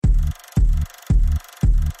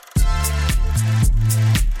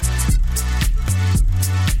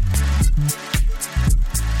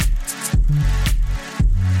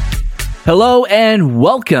Hello and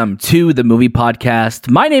welcome to the movie podcast.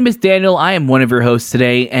 My name is Daniel. I am one of your hosts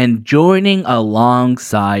today, and joining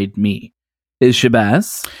alongside me is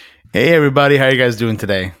Shabazz. Hey everybody, how are you guys doing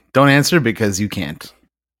today? Don't answer because you can't.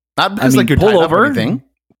 Not because you're pull tied up over. or anything.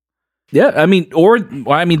 Yeah,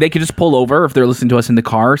 they could just pull over if they're listening to us in the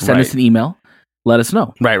car. Send us an email. Let us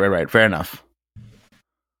know. Right. Fair enough.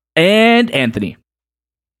 And Anthony.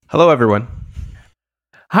 Hello, everyone.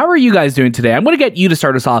 How are you guys doing today? I'm going to get you to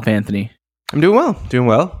start us off, Anthony. I'm doing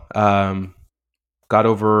well. Got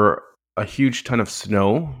over a huge ton of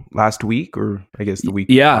snow last week, or I guess the week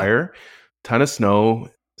prior. Ton of snow,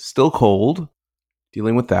 still cold,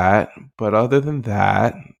 dealing with that. But other than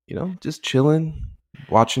that, just chilling,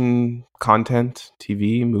 watching content,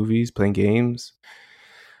 TV, movies, playing games.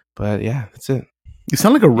 But yeah, that's it. You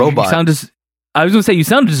sound like a robot. I was going to say, you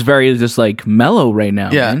sound very like mellow right now.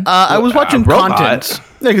 Yeah, man. I was watching content.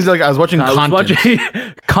 Yeah, because I was watching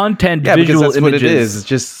content, yeah, visual because that's images. What it is. It's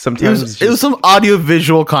just sometimes it was some audio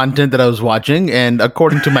visual content that I was watching, and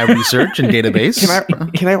according to my research and database,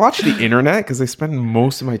 can I watch the internet? Because I spend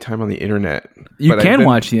most of my time on the internet. You can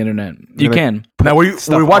watch the internet. You can. Now, were you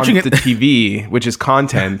watching it the TV, which is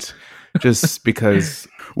content, just because?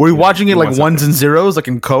 Were you watching it like ones and zeros, like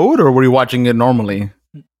in code, or were you watching it normally?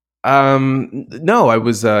 No, I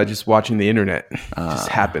was just watching the internet. Just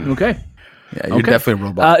happened. Okay. Yeah, you're definitely a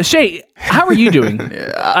robot. Shay, how are you doing?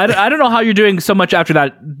 I don't know how you're doing so much after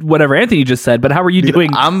that, whatever Anthony just said, but how are you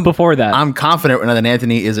doing before that? I'm confident that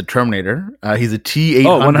Anthony is a Terminator. He's a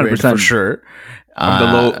T-800 100%. for sure.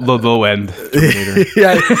 I'm the low end Terminator.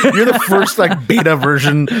 Yeah, you're the first beta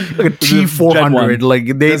version, like a T-400. Like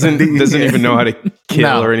doesn't even know how to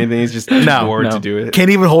kill or anything. He's just bored to do it. Can't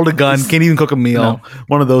even hold a gun. Can't even cook a meal. No.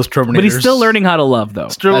 One of those Terminators. But he's still learning how to love, though.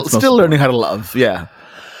 Still learning how to love. Yeah.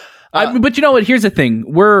 But you know what? Here's the thing: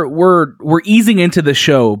 we're easing into the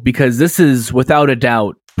show because this is, without a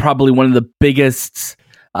doubt, probably one of the biggest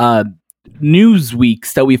news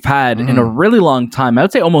weeks that we've had in a really long time. I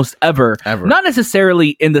would say almost ever. Not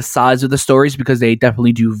necessarily in the size of the stories because they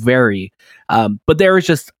definitely do vary. But there was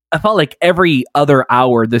just, I felt like every other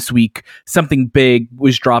hour this week, something big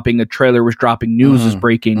was dropping. A trailer was dropping. News was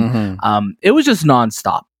breaking. It was just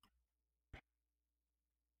nonstop.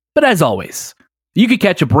 But as always, you can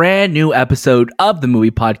catch a brand new episode of the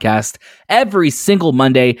Movie Podcast every single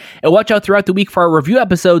Monday, and watch out throughout the week for our review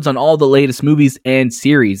episodes on all the latest movies and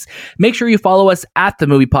series. Make sure you follow us at the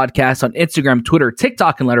Movie Podcast on Instagram, Twitter,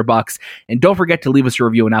 TikTok, and Letterboxd. And don't forget to leave us a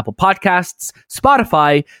review on Apple Podcasts,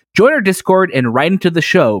 Spotify, join our Discord, and write into the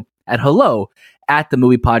show at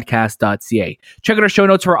hello@themoviepodcast.ca. Check out our show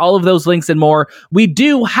notes for all of those links and more. We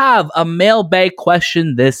do have a mailbag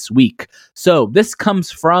question this week. So this comes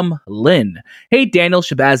from Lynn. Hey, Daniel,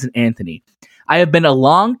 Shabazz, and Anthony. I have been a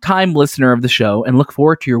long time listener of the show and look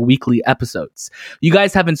forward to your weekly episodes. You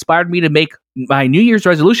guys have inspired me to make my New Year's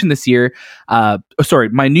resolution this year.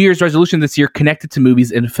 Connected to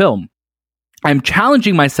movies and film. I'm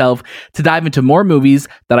challenging myself to dive into more movies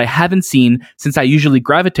that I haven't seen, since I usually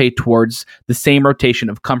gravitate towards the same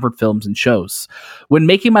rotation of comfort films and shows. When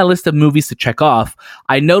making my list of movies to check off,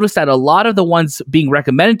 I noticed that a lot of the ones being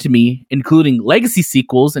recommended to me, including legacy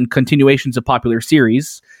sequels and continuations of popular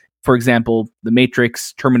series, for example, The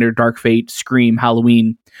Matrix, Terminator Dark Fate, Scream,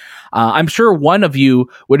 Halloween. I'm sure one of you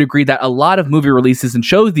would agree that a lot of movie releases and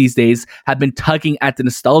shows these days have been tugging at the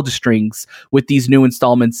nostalgia strings with these new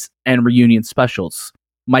installments and reunion specials.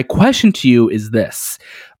 My question to you is this: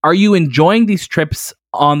 are you enjoying these trips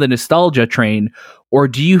on the nostalgia train, or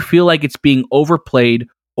do you feel like it's being overplayed,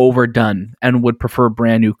 overdone, and would prefer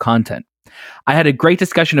brand new content? I had a great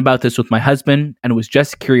discussion about this with my husband and was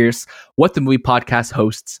just curious what the Movie Podcast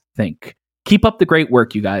hosts think. Keep up the great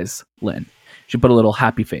work, you guys. Lynn. She put a little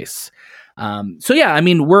happy face.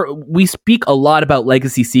 We speak a lot about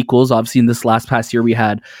legacy sequels. Obviously, in this past year, we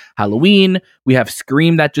had Halloween. We have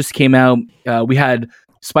Scream that just came out. We had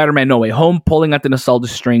Spider-Man No Way Home pulling at the nostalgia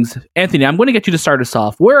strings. Anthony, I'm going to get you to start us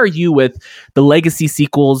off. Where are you with the legacy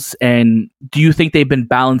sequels, and do you think they've been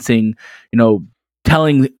balancing,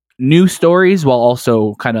 telling new stories while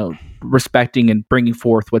also kind of respecting and bringing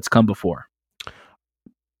forth what's come before?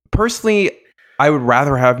 Personally, I would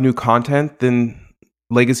rather have new content than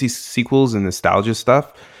legacy sequels and nostalgia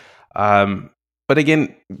stuff. But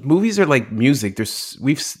again, movies are like music.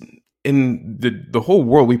 In the whole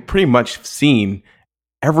world, we've pretty much seen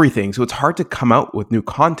everything. So it's hard to come out with new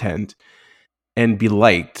content and be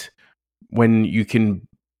liked when you can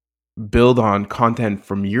build on content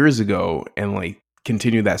from years ago and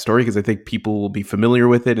continue that story, because I think people will be familiar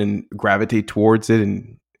with it and gravitate towards it,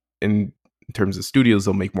 and in terms of studios,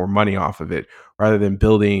 they'll make more money off of it rather than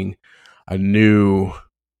building a new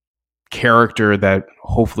character that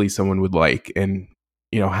hopefully someone would like, and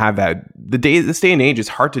have that. This day and age, it's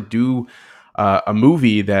hard to do a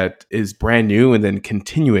movie that is brand new and then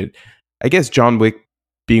continue it. I guess John Wick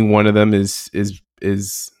being one of them is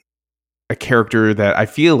a character that I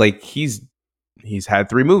feel like he's had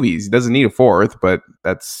 3 movies. He doesn't need a 4th, but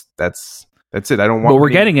that's it. I don't want. But we're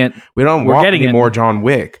getting it. We don't want any more John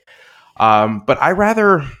Wick. But I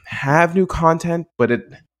rather have new content. But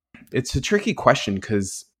it's a tricky question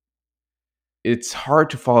because it's hard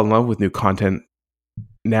to fall in love with new content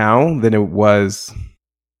now than it was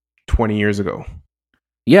 20 years ago.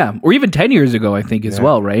 Yeah, or even 10 years ago, I think, as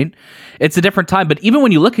well, right? It's a different time. But even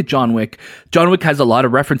when you look at John Wick has a lot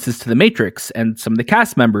of references to The Matrix and some of the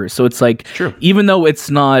cast members. So it's like, even though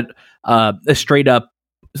it's not a straight up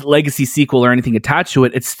legacy sequel or anything attached to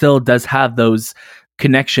it, it still does have those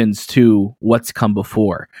connections to what's come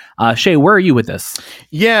before. Shay, where are you with this?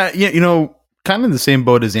 Yeah, kind of in the same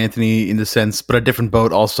boat as Anthony in the sense, but a different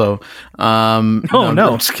boat also. No,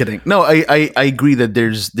 I'm just kidding. No, I agree that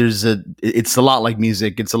it's a lot like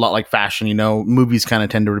music. It's a lot like fashion. Movies kind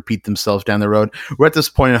of tend to repeat themselves down the road. We're at this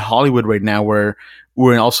point in Hollywood right now where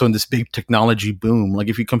we're also in this big technology boom. Like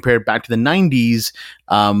if you compare it back to the 90s,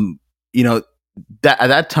 that at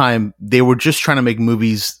that time they were just trying to make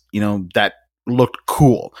movies, that looked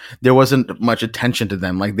cool. There wasn't much attention to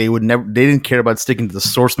them. Like they didn't care about sticking to the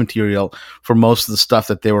source material for most of the stuff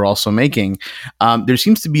that they were also making. There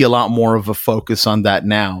seems to be a lot more of a focus on that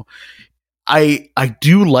now. I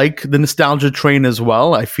do like the nostalgia train as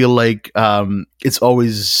well. I feel like it's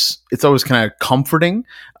always kind of comforting,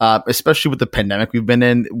 especially with the pandemic we've been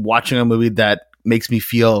in. Watching a movie that makes me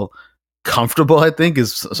feel comfortable, I think,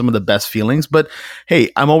 is some of the best feelings. But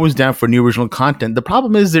hey, I'm always down for new original content. The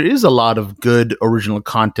problem is there is a lot of good original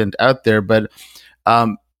content out there, but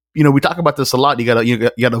we talk about this a lot. You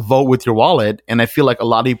gotta vote with your wallet, and I feel like a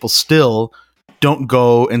lot of people still don't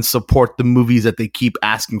go and support the movies that they keep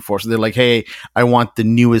asking for. So they're like, hey, I want the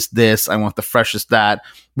newest this, I want the freshest that.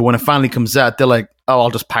 But when it finally comes out, they're like, oh, I'll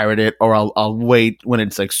just pirate it, or I'll wait when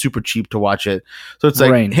it's like super cheap to watch it. So it's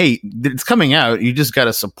like, hey, it's coming out, you just got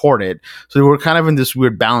to support it. So we're kind of in this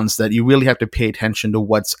weird balance that you really have to pay attention to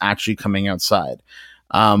what's actually coming outside.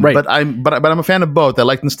 But I'm a fan of both. I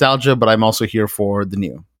like nostalgia, but I'm also here for the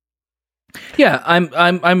new. Yeah,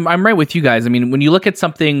 I'm right with you guys. I mean, when you look at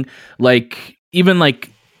something like, even like,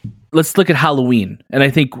 let's look at Halloween, and I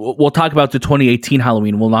think we'll talk about the 2018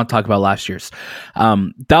 Halloween. We'll not talk about last year's.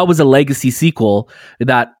 That was a legacy sequel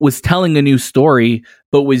that was telling a new story,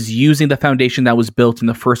 but was using the foundation that was built in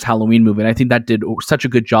the first Halloween movie. And I think that did such a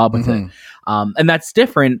good job with it. And that's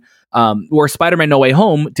different. Where Spider-Man No Way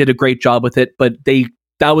Home did a great job with it, but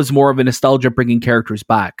that was more of a nostalgia bringing characters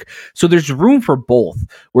back. So there's room for both,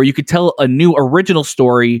 where you could tell a new original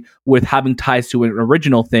story with having ties to an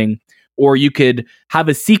original thing, or you could have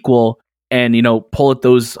a sequel and, pull at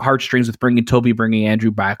those heartstrings with bringing Toby, bringing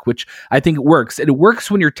Andrew back, which I think works. It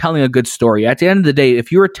works when you're telling a good story. At the end of the day,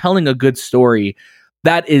 if you're telling a good story,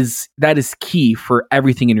 that is key for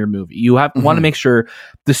everything in your movie. You want to make sure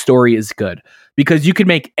the story is good, because you can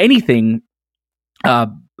make anything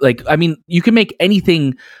you can make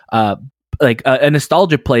anything like a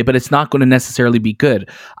nostalgia play, but it's not going to necessarily be good.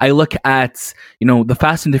 I look at, the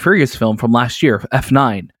Fast and the Furious film from last year,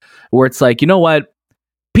 F9, where it's like, you know what?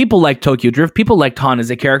 People like Tokyo Drift. People liked Han as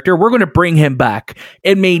a character. We're going to bring him back.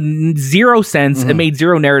 It made zero sense. It made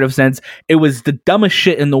zero narrative sense. It was the dumbest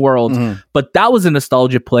shit in the world. But that was a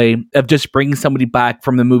nostalgia play of just bringing somebody back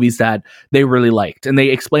from the movies that they really liked. And they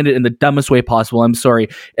explained it in the dumbest way possible. I'm sorry.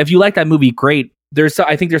 If you like that movie, great.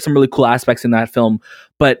 I think there's some really cool aspects in that film.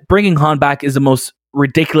 But bringing Han back is the most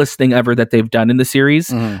ridiculous thing ever that they've done in the series.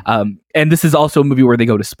 And this is also a movie where they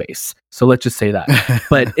go to space, so let's just say that.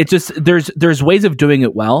 But it just, there's ways of doing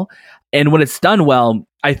it well, and when it's done well,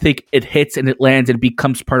 I think it hits and it lands and it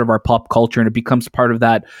becomes part of our pop culture, and it becomes part of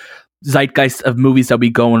that zeitgeist of movies that we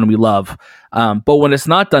go and we love. But when it's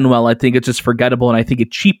not done well, I think it's just forgettable, and I think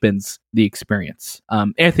it cheapens the experience.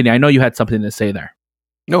 Anthony, I know you had something to say there.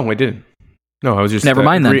 No, I didn't. No, I was just never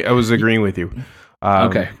mind. I was agreeing with you.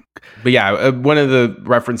 Okay. But yeah, one of the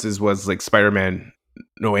references was like Spider-Man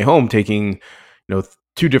No Way Home taking,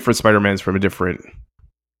 2 different Spider-Mans from a different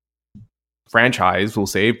franchise, we'll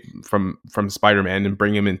say, from Spider-Man, and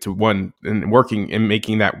bring them into one and working and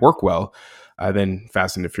making that work well. Then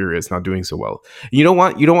Fast and the Furious not doing so well. You don't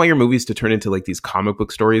want your movies to turn into like these comic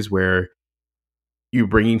book stories where you're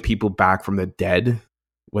bringing people back from the dead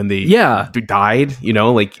when they died,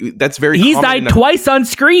 like that's very he's died twice on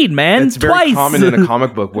screen, man. It's very common in a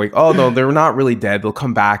comic book. Like, oh no, they're not really dead. They'll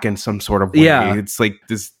come back in some sort of way. It's like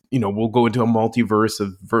this. we'll go into a multiverse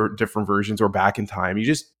of different versions or back in time.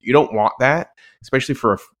 You don't want that, especially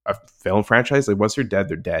for a film franchise. Like once they're dead,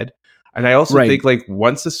 they're dead. And I also think like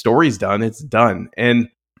once the story's done, it's done. And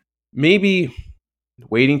maybe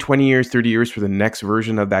waiting 20 years, 30 years for the next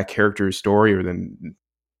version of that character's story, or then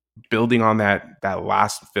building on that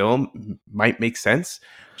last film might make sense,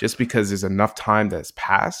 just because there's enough time that's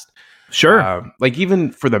passed. Sure. Like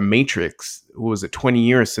even for the Matrix, what was it, 20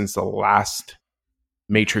 years since the last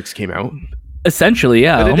Matrix came out? Essentially,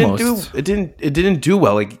 yeah. But almost. It didn't do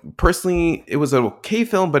well. Like personally, it was an okay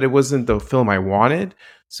film, but it wasn't the film I wanted.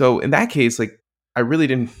 So in that case, like I really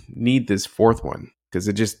didn't need this fourth one, because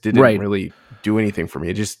it just didn't really do anything for me.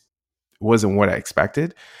 It just wasn't what I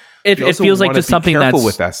expected. It feels like just something that's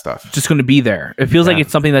with that stuff, just going to be there. It feels like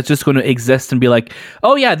it's something that's just going to exist and be like,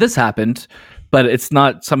 oh yeah, this happened, but it's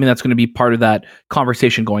not something that's going to be part of that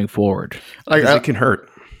conversation going forward. Like it can hurt.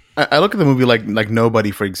 I look at the movie like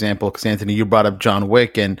Nobody, for example, because Anthony, you brought up John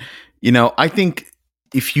Wick, and I think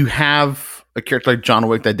if you have a character like John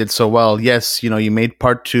Wick that did so well, yes, you made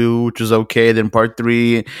part 2, which was okay, then part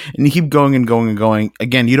 3, and you keep going and going and going.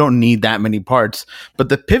 Again, you don't need that many parts, but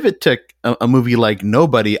the pivot to a movie like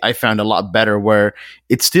Nobody, I found a lot better, where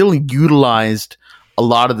it still utilized a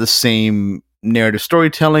lot of the same narrative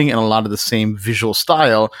storytelling and a lot of the same visual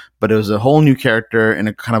style, but it was a whole new character and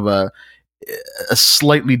a kind of a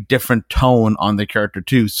slightly different tone on the character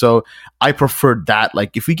too. So I preferred that.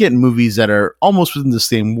 Like if we get movies that are almost within the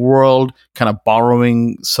same world, kind of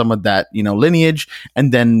borrowing some of that, lineage,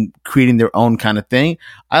 and then creating their own kind of thing,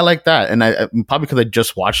 I like that. And I probably because I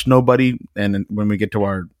just watched Nobody, and when we get to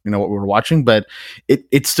our, what we're watching, but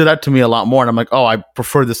it stood out to me a lot more. And I'm like, oh, I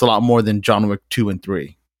prefer this a lot more than John Wick 2 and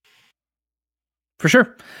 3. For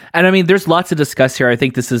sure. And I mean, there's lots to discuss here. I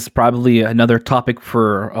think this is probably another topic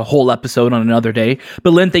for a whole episode on another day.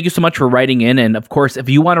 But Lynn, thank you so much for writing in. And of course, if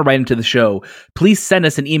you want to write into the show, please send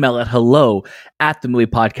us an email at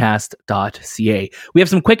hello@themoviepodcast.ca. We have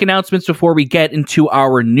some quick announcements before we get into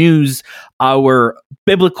our news, our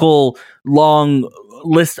biblical long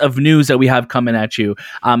list of news that we have coming at you.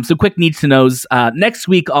 So quick needs to knows. Next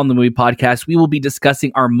week on the Movie Podcast, we will be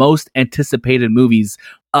discussing our most anticipated movies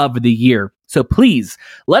of the year. So please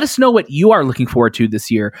let us know what you are looking forward to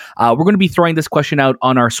this year. We're going to be throwing this question out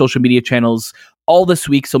on our social media channels all this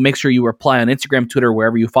week. So make sure you reply on Instagram, Twitter,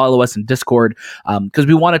 wherever you follow us, and Discord, because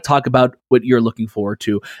we want to talk about what you're looking forward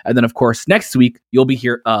to. And then, of course, next week you'll be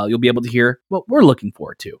here. You'll be able to hear what we're looking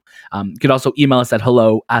forward to. You can also email us at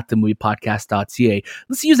hello@themoviepodcast.ca.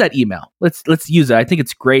 Let's use that email. Let's use it. I think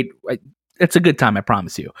it's great. It's a good time, I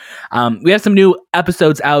promise you. We have some new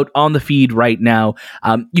episodes out on the feed right now.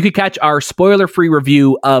 You can catch our spoiler-free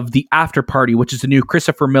review of The After Party, which is a new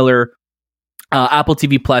Christopher Miller Apple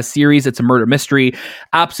TV Plus series. It's a murder mystery.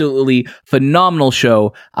 Absolutely phenomenal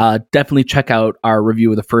show. Definitely check out our review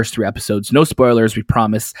of the first 3 episodes. No spoilers, we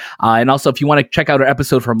promise. And also, if you want to check out our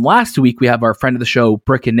episode from last week, we have our friend of the show,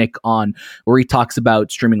 Brick and Nick, on, where he talks about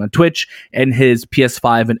streaming on Twitch and his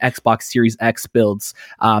PS5 and Xbox Series X builds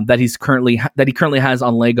that he currently has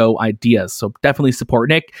on Lego Ideas. So definitely support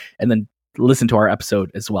Nick, and then listen to our episode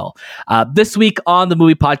as well. This week on the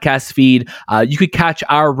Movie Podcast feed, you could catch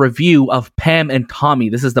our review of Pam and Tommy.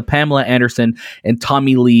 This is the Pamela Anderson and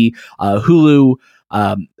Tommy Lee Hulu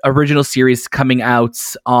original series coming out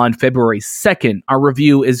on February 2nd. Our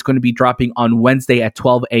review is going to be dropping on Wednesday at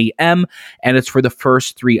 12 a.m. and it's for the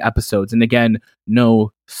first 3 episodes. And again,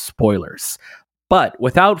 no spoilers. But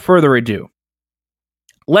without further ado,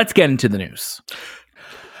 let's get into the news.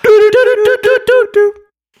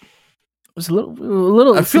 It was a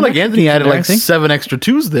little. I feel like Anthony added like 7 extra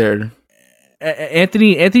 2s there.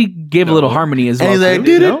 Anthony gave a little harmony as well. And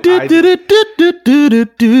he's like,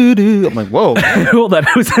 I'm like, whoa. Hold on.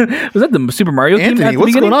 Was that the Super Mario theme? Anthony,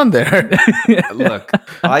 what's going on there? Look,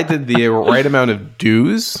 I did the right amount of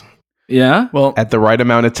do's. Yeah. Well, at the right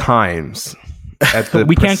amount of times. At the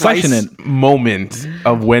we can't question it. Moment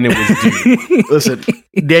of when it was due. Listen,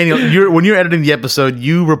 Daniel, when you're editing the episode,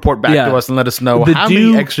 you report back to us and let us know how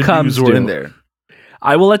many extra views were in there.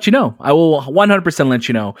 I will let you know. I will 100% let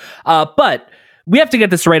you know. But we have to get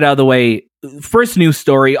this right out of the way. First news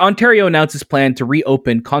story, Ontario announces plan to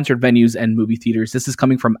reopen concert venues and movie theaters. This is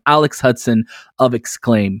coming from Alex Hudson of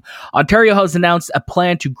Exclaim. Ontario has announced a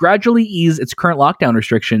plan to gradually ease its current lockdown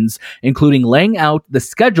restrictions, including laying out the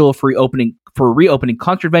schedule for reopening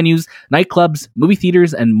concert venues, nightclubs, movie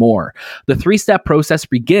theaters, and more. The 3-step process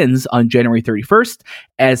begins on January 31st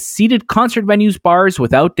as seated concert venues, bars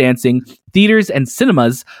without dancing, theaters, and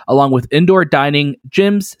cinemas, along with indoor dining,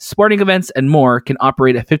 gyms, sporting events, and more, can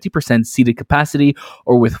operate at 50% seated capacity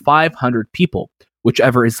or with 500 people.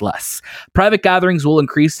 whichever is less. Private gatherings will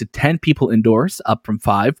increase to 10 people indoors, up from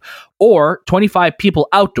 5, or 25 people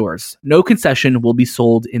outdoors. No concession will be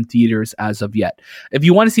sold in theaters as of yet. If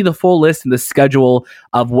you want to see the full list and the schedule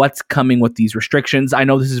of what's coming with these restrictions, I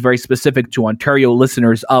know this is very specific to Ontario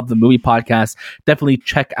listeners of the movie podcast. Definitely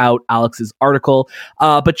check out Alex's article.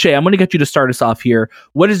 But Shay, I'm going to get you to start us off here.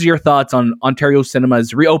 What is your thoughts on Ontario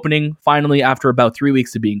cinemas reopening finally after about 3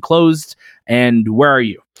 weeks of being closed? And where are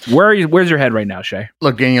you? Where's your head right now, Shay?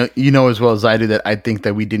 Look, Daniel, you know as well as I do that I think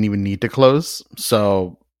that we didn't even need to close.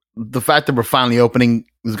 So the fact that we're finally opening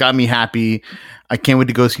has got me happy. I can't wait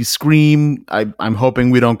to go see Scream. I'm hoping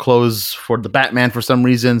we don't close for the Batman for some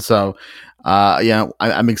reason. So,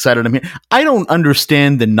 I'm excited. I'm here. I don't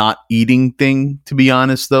understand the not eating thing, to be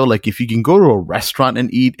honest, though. Like, if you can go to a restaurant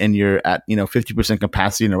and eat and you're at, 50%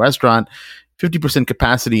 capacity in a restaurant, 50%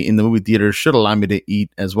 capacity in the movie theater should allow me to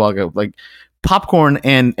eat as well. Like, popcorn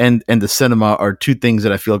and the cinema are two things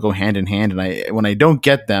that I feel go hand in hand. And when I don't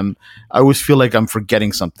get them, I always feel like I'm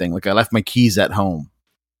forgetting something. Like I left my keys at home.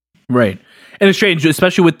 Right. And it's strange,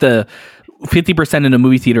 especially with the 50% in a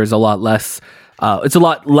movie theater is a lot less. It's a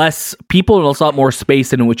lot less people and it's a lot more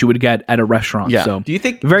space than what you would get at a restaurant. Yeah. So do you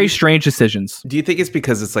think very strange decisions? Do you think it's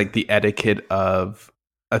because it's like the etiquette of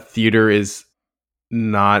a theater is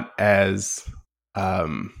not as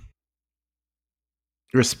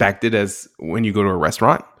respected as when you go to a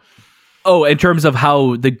restaurant? Oh, in terms of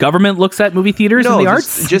how the government looks at movie theaters and the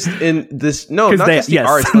arts? Just in this, not just the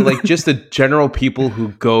arts, but like just the general people who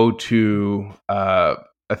go to a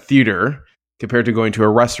theater compared to going to a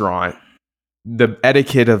restaurant. The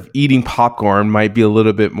etiquette of eating popcorn might be a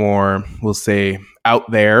little bit more, we'll say,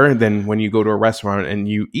 out there than when you go to a restaurant and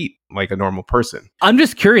you eat like a normal person. I'm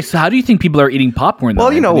just curious, how do you think people are eating popcorn?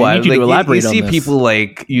 Well, you know what? I need you to elaborate on this. You see this. people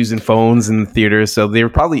like using phones in the theater, so they're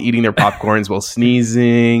probably eating their popcorns while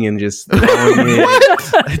sneezing and just throwing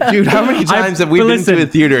it. Dude, how many times have we been to a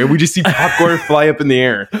theater and we just see popcorn fly up in the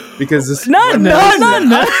air? Because this None. I've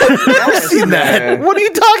never seen that. What are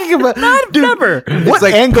you talking about? Never. What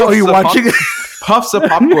like angle are you watching? Puffs of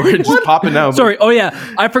popcorn just popping out. Sorry. Oh yeah,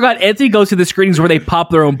 I forgot. Anthony goes to the screenings where they pop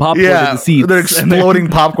their own popcorn in the seats. They're exploding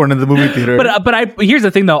popcorn in the movie theater. But here's the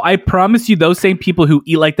thing though. I promise you, those same people who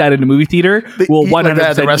eat like that in a movie theater will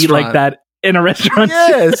 100% eat like that in a restaurant.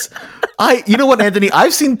 Yes. You know what, Anthony?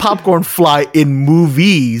 I've seen popcorn fly in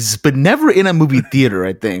movies, but never in a movie theater.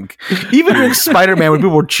 I think even during Spider-Man, when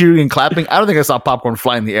people were cheering and clapping, I don't think I saw popcorn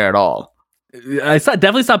fly in the air at all. I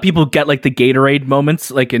definitely saw people get like the Gatorade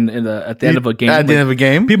moments, like at the end of a game. At the end of a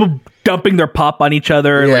game, people dumping their pop on each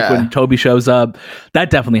other, like when Toby shows up. That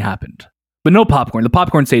definitely happened, but no popcorn. The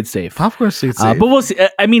popcorn stayed safe. But we'll see.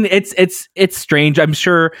 I mean, it's strange. I'm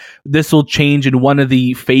sure this will change in one of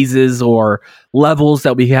the phases or levels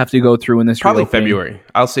that we have to go through in this. Probably February.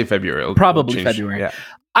 I'll say February. Probably February. Yeah.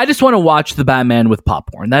 I just want to watch the Batman with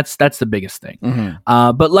popcorn. That's the biggest thing.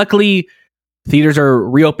 Mm-hmm. But luckily, theaters are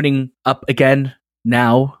reopening up again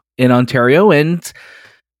now in Ontario, and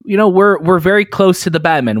we're very close to the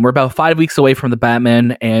Batman. We're about 5 weeks away from the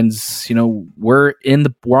Batman, and we're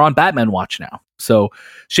on Batman watch now. So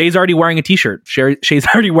Shay's already wearing a t-shirt. Shay's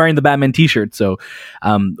already wearing the Batman t-shirt. So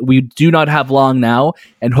we do not have long now,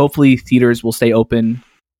 and hopefully theaters will stay open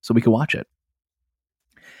so we can watch it.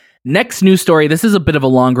 Next news story. This is a bit of a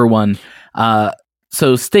longer one.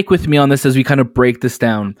 So stick with me on this as we kind of break this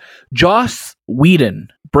down. Joss Whedon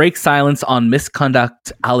breaks silence on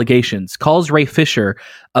misconduct allegations, calls Ray Fisher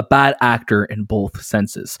a bad actor in both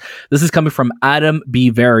senses. This is coming from Adam B.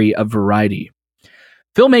 Very of Variety.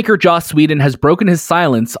 Filmmaker Joss Whedon has broken his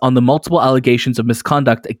silence on the multiple allegations of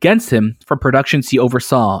misconduct against him from productions he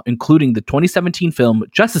oversaw, including the 2017 film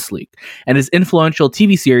Justice League and his influential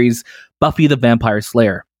TV series Buffy the Vampire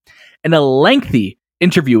Slayer. In a lengthy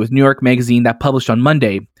interview with New York Magazine that published on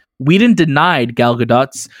Monday, Whedon denied Gal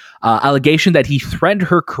Gadot's allegation that he threatened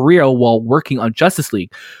her career while working on Justice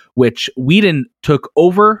League, which Whedon took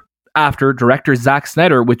over after director Zack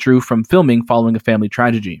Snyder withdrew from filming following a family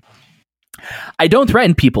tragedy. I don't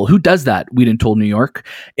threaten people. Who does that? Whedon told New York.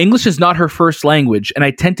 English is not her first language, and I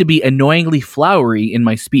tend to be annoyingly flowery in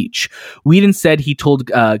my speech. Whedon said he told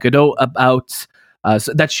Gadot about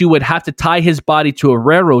so that she would have to tie his body to a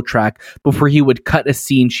railroad track before he would cut a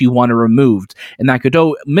scene she wanted removed, and that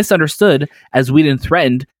Gadot misunderstood as Whedon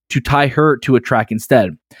threatened to tie her to a track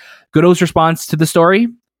instead. Gadot's response to the story,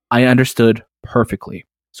 I understood perfectly.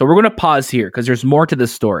 So we're going to pause here because there's more to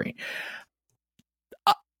this story.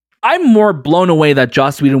 I'm more blown away that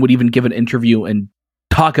Joss Whedon would even give an interview and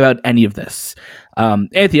talk about any of this.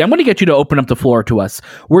 Anthony, I'm going to get you to open up the floor to us.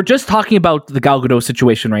 We're just talking about the Gal Gadot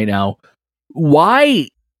situation right now. Why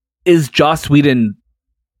is Joss Whedon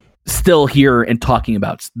still here and talking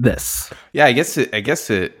about this. Yeah, I guess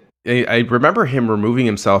I remember him removing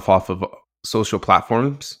himself off of social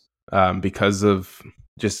platforms because of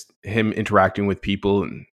just him interacting with people,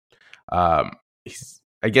 and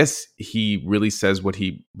I guess he really says what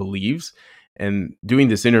he believes. And doing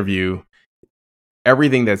this interview,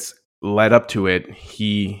 everything that's led up to it,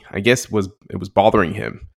 I guess it was bothering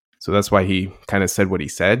him. So that's why he kind of said what he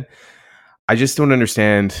said. I just don't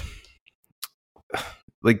understand,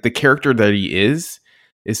 like, the character that he is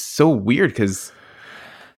so weird, because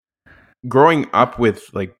growing up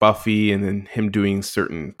with like Buffy and then him doing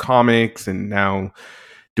certain comics and now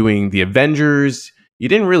doing the Avengers, you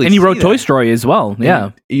didn't really and he see wrote that. Toy Story as well.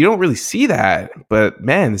 Yeah, you don't really see that, but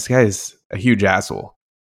man, this guy is a huge asshole.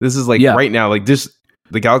 This is like right now, like this,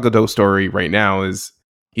 the Gal Gadot story right now is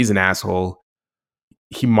he's an asshole.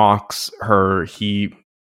 He mocks her. He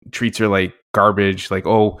treats her like garbage. Like,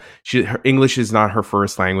 oh, her English is not her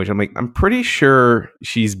first language. I'm like, I'm pretty sure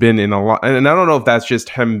she's been in a lot, and I don't know if that's just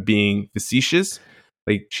him being facetious.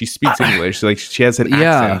 Like, she speaks English, like she has an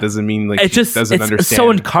accent. Doesn't mean like she doesn't understand. It's so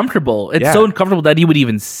uncomfortable. It's so uncomfortable that he would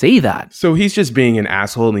even say that. So he's just being an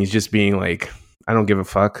asshole, and he's just being like, I don't give a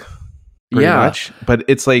fuck. Pretty much. But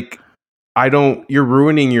it's like, you're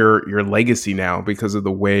ruining your legacy now because of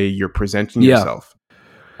the way you're presenting yourself.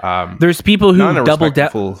 There's people who double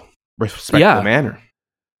down, respectful manner.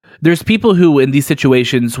 There's people who, in these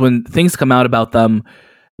situations, when things come out about them,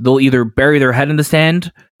 they'll either bury their head in the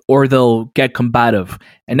sand or they'll get combative.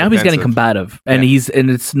 And now he's getting combative, and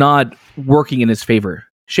it's not working in his favor.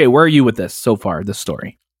 Shay, where are you with this so far? This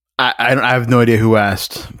story? I have no idea who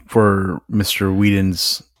asked for Mr.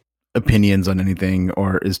 Whedon's opinions on anything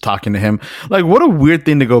or is talking to him. Like, what a weird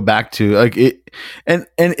thing to go back to. Like, it, and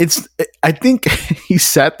it's, I think he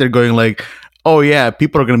sat there going like, oh yeah,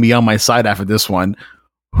 people are going to be on my side after this one.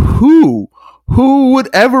 Who would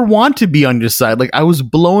ever want to be on your side? Like, I was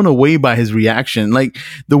blown away by his reaction. Like,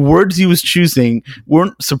 the words he was choosing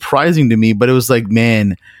weren't surprising to me, but it was like,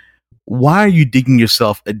 man, why are you digging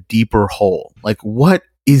yourself a deeper hole? Like, what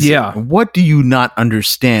is it? What do you not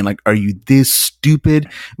understand? Like, are you this stupid?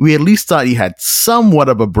 We at least thought you had somewhat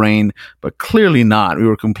of a brain, but clearly not. We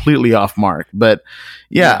were completely off mark. But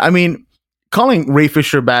yeah. I mean, calling Ray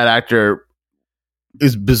Fisher a bad actor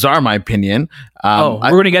is bizarre, in my opinion. We're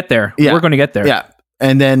going to get there. Yeah, we're going to get there. Yeah.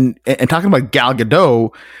 And then, and talking about Gal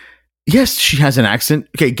Gadot, yes, she has an accent.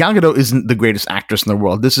 Okay, Gal Gadot isn't the greatest actress in the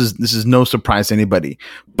world. This is no surprise to anybody.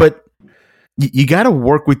 But you got to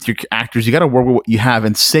work with your actors. You got to work with what you have.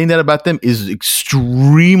 And saying that about them is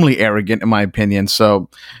extremely arrogant, in my opinion. So,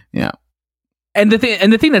 yeah. And the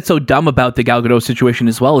thing that's so dumb about the Gal Gadot situation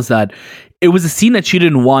as well is that it was a scene that she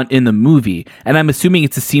didn't want in the movie, and I'm assuming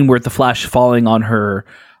it's a scene where the Flash falling on her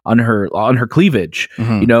cleavage,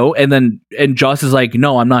 you know, and Joss is like,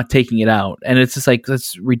 no, I'm not taking it out, and it's just like,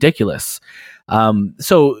 that's ridiculous.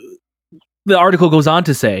 So the article goes on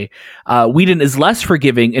to say, Whedon is less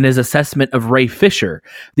forgiving in his assessment of Ray Fisher.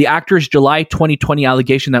 The actor's July 2020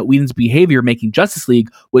 allegation that Whedon's behavior making Justice League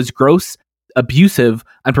was gross, abusive,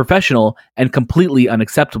 unprofessional, and completely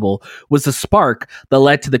unacceptable was the spark that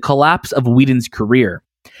led to the collapse of Whedon's career.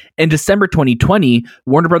 In December 2020,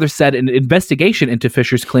 Warner Brothers said an investigation into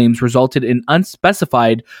Fisher's claims resulted in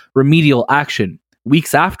unspecified remedial action.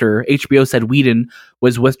 Weeks after, HBO said Whedon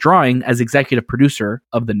was withdrawing as executive producer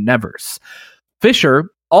of The Nevers. Fisher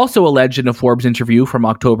also alleged in a Forbes interview from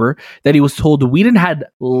October that he was told Whedon had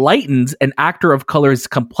lightened an actor of color's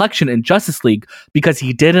complexion in Justice League because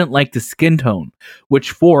he didn't like the skin tone,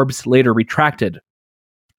 which Forbes later retracted.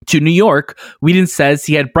 To New York, Whedon says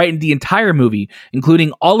he had brightened the entire movie,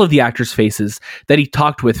 including all of the actors' faces, that he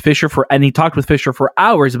talked with Fisher for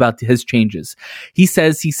hours about his changes. He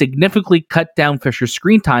says he significantly cut down Fisher's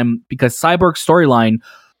screen time because Cyborg's storyline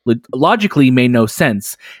logically made no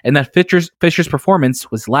sense, and that Fisher's performance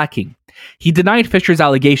was lacking. He denied Fisher's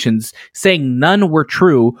allegations, saying none were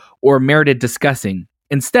true or merited discussing.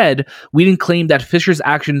 Instead, Whedon claimed that Fisher's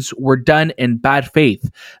actions were done in bad faith,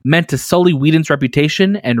 meant to sully Whedon's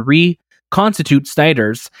reputation and reconstitute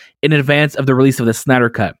Snyder's in advance of the release of the Snyder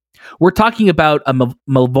Cut. We're talking about a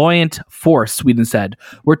malevolent force, Whedon said.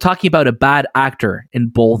 We're talking about a bad actor in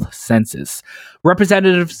both senses.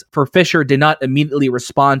 Representatives for Fisher did not immediately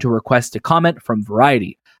respond to a request to comment from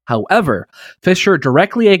Variety. However, Fisher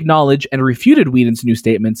directly acknowledged and refuted Whedon's new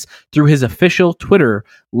statements through his official Twitter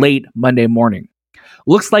late Monday morning.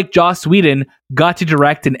 Looks like Joss Whedon got to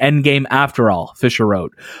direct an Endgame after all, Fisher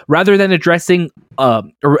wrote. Rather than addressing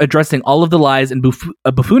all of the lies and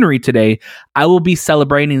buffoonery today, I will be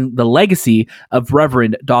celebrating the legacy of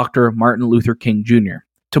Reverend Dr. Martin Luther King Jr.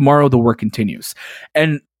 Tomorrow, the work continues.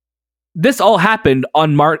 And this all happened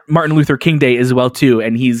on Martin Luther King Day as well too,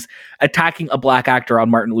 and he's attacking a black actor on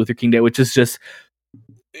Martin Luther King Day, which is just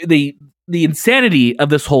the insanity of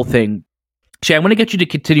this whole thing. Shay, I want to get you to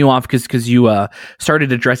continue off because you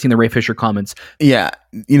started addressing the Ray Fisher comments. Yeah,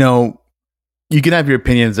 you can have your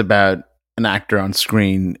opinions about an actor on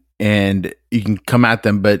screen, and you can come at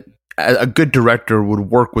them, but a good director would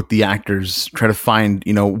work with the actors, try to find,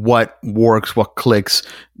 what works, what clicks,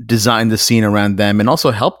 design the scene around them, and also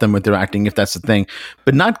help them with their acting if that's the thing,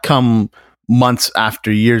 but not come months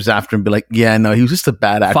after, years after, and be like, yeah, no, he was just a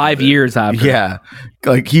bad actor. 5 years after. Yeah.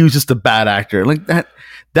 Like, he was just a bad actor. Like,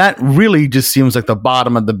 that really just seems like the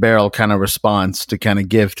bottom of the barrel kind of response to kind of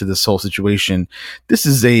give to this whole situation. This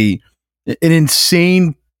is an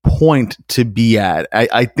insane point to be at.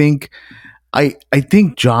 I think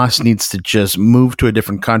Joss needs to just move to a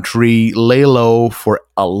different country, lay low for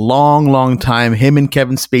a long, long time. Him and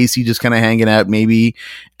Kevin Spacey just kind of hanging out maybe,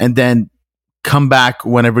 and then come back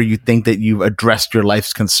whenever you think that you've addressed your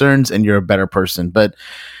life's concerns and you're a better person. But,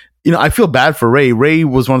 I feel bad for Ray. Ray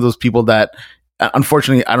was one of those people that,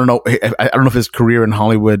 unfortunately, I don't know if his career in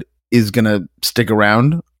Hollywood is going to stick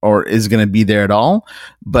around or is going to be there at all.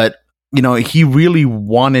 But, he really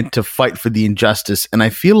wanted to fight for the injustice. And I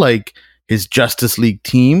feel like his Justice League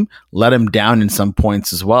team let him down in some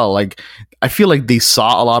points as well. Like, I feel like they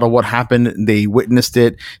saw a lot of what happened. They witnessed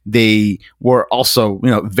it. They were also,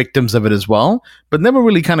 victims of it as well, but never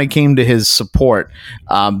really kind of came to his support.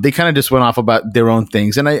 They kind of just went off about their own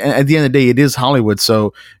things. And at the end of the day, it is Hollywood.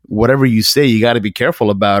 So whatever you say, you got to be careful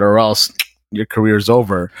about, or else your career's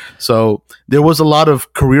over. So there was a lot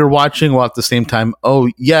of career watching, while at the same time, oh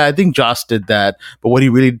yeah, I think Joss did that, but what he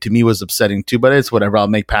really did to me was upsetting too, but it's whatever, I'll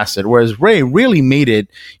make past it. Whereas Ray really made it,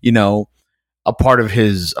 a part of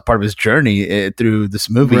his journey through this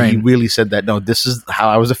movie. Right. He really said that, no, this is how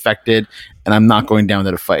I was affected, and I'm not going down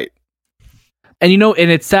to the fight. And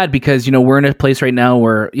and it's sad because we're in a place right now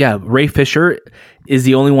where Ray Fisher is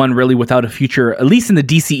the only one really without a future, at least in the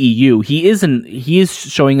DCEU. He is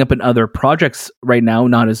showing up in other projects right now,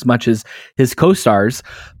 not as much as his co-stars,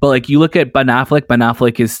 but like you look at Ben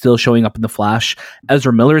Affleck is still showing up in The Flash.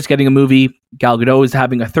 Ezra Miller is getting a movie. Gal Gadot is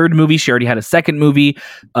having a third movie. She already had a second movie.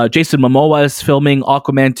 Jason Momoa is filming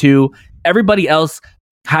Aquaman 2. Everybody else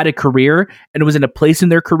had a career and was in a place in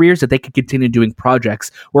their careers that they could continue doing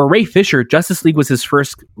projects. Where Ray Fisher, Justice League was his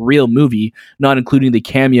first real movie, not including the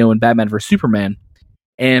cameo in Batman vs Superman.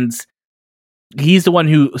 And he's the one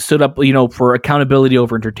who stood up, for accountability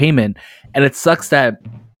over entertainment. And it sucks that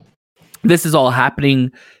this is all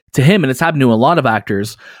happening to him, and it's happened to a lot of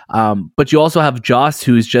actors. But you also have Joss,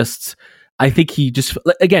 who's just, I think he just,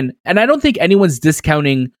 again, and I don't think anyone's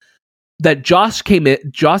discounting that Joss came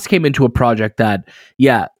into a project that,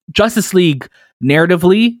 Justice League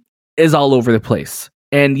narratively is all over the place.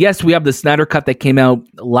 And yes, we have the Snyder Cut that came out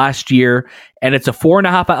last year, and it's a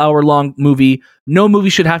 4.5 hour long movie. No movie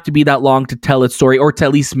should have to be that long to tell its story, or to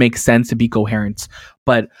at least make sense and be coherent.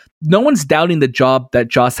 But no one's doubting the job that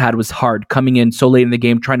Joss had was hard, coming in so late in the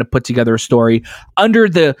game, trying to put together a story under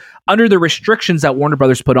the restrictions that Warner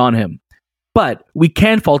Brothers put on him. But we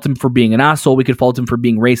can fault him for being an asshole. We could fault him for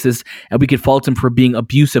being racist, and we could fault him for being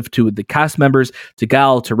abusive to the cast members, to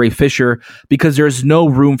Gal, to Ray Fisher, because there's no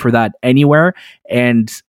room for that anywhere.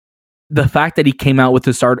 And the fact that he came out with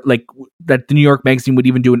this art, like that the New York Magazine would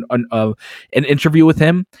even do an interview with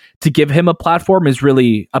him to give him a platform, is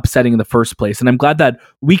really upsetting in the first place. And I'm glad that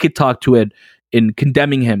we could talk to it in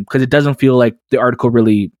condemning him, because it doesn't feel like the article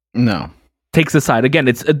really takes a side. Again,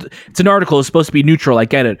 it's an article, it's supposed to be neutral, I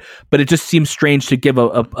get it, but it just seems strange to give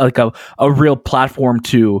a real platform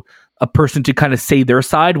to a person to kind of say their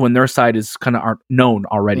side when their side is kind of known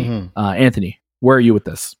already. Mm-hmm. Anthony, where are you with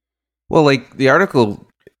this? Well, like the article,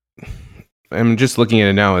 I'm just looking at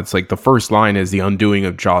it now. It's like the first line is the undoing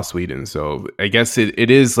of Joss Whedon. So I guess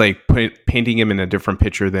it is like painting him in a different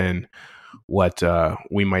picture than what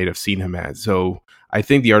we might have seen him as. So I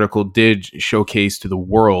think the article did showcase to the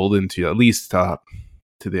world, and to at least to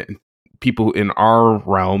the people in our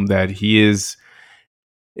realm, that he is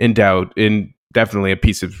in doubt and definitely a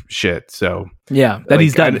piece of shit. So that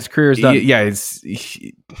he's done. His career is done.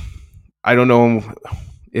 I don't know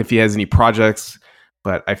if he has any projects,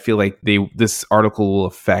 but I feel like this article will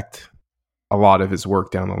affect a lot of his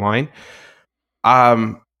work down the line.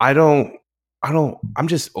 I'm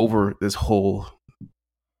just over this whole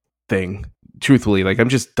thing. Truthfully, like I'm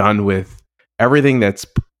just done with everything that's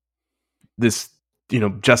this,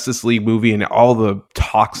 Justice League movie and all the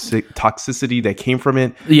toxicity that came from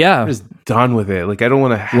it. Yeah, I'm just done with it. Like I don't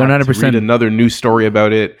want to have to read another news story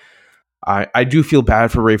about it. I do feel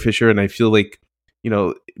bad for Ray Fisher, and I feel like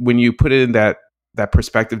when you put it in that that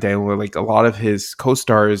perspective, Daniel, where like a lot of his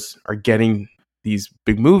co-stars are getting these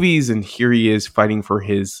big movies, and here he is fighting for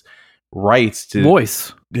his rights to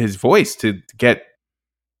his voice to get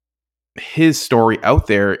his story out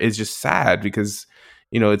there, is just sad because,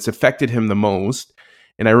 you know, it's affected him the most.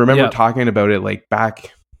 And I remember talking about it like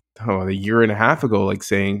back a year and a half ago, like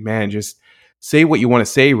saying, man, just say what you want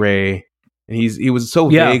to say, Ray. And he was so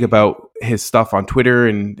vague about his stuff on Twitter,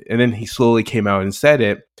 and then he slowly came out and said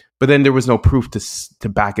it, but then there was no proof to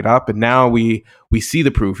back it up. And now we see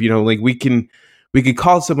the proof. You know, like we could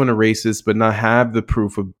call someone a racist, but not have the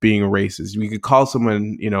proof of being a racist. We could call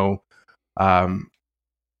someone, you know, a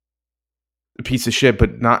piece of shit,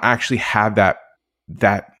 but not actually have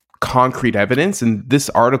that concrete evidence. And this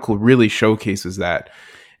article really showcases that.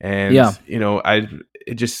 And you know, I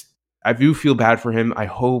do feel bad for him. I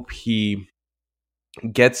hope he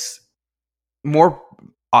gets more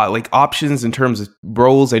like options in terms of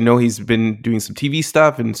roles. I know he's been doing some TV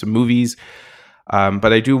stuff and some movies,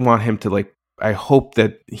 but I do want him to, like, I hope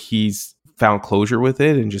that he's found closure with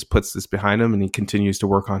it and just puts this behind him and he continues to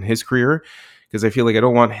work on his career, because I feel like I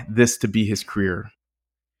don't want this to be his career.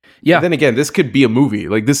 Yeah. But then again, this could be a movie.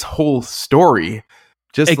 Like, this whole story,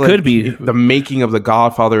 just it like could be the making of The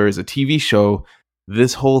Godfather as a TV show.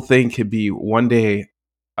 This whole thing could be one day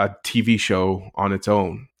a TV show on its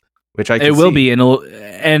own, which I can it will see. Be,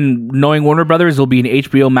 and knowing Warner Brothers, will be an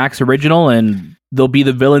HBO Max original, and they'll be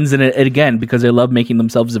the villains in it again, because they love making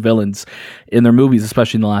themselves the villains in their movies,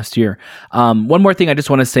 especially in the last year. One more thing I just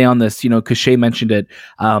want to say on this, you know, because Shay mentioned it.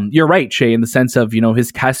 You're right, Shay, in the sense of, you know,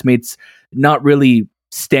 his castmates not really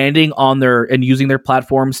standing on their and using their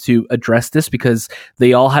platforms to address this, because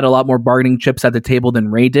they all had a lot more bargaining chips at the table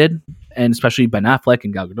than Ray did, and especially Ben Affleck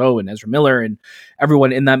and Gal Gadot and Ezra Miller and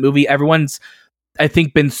everyone in that movie. Everyone's, I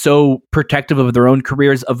think, been so protective of their own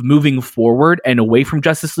careers, of moving forward and away from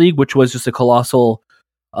Justice League, which was just a colossal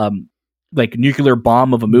like nuclear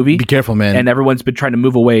bomb of a movie. Be careful, man. And everyone's been trying to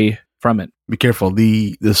move away from it. Be careful.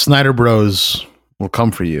 The Snyder Bros will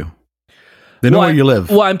come for you. They know where you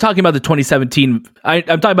live. Well, I'm talking about the 2017. I'm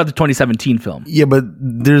talking about the 2017 film. Yeah, but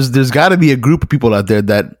there's got to be a group of people out there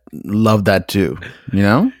that love that too. You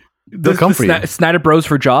know, they'll come for you. Snyder Bros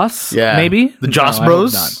for Joss. Yeah, maybe the Joss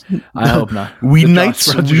Bros. I hope not.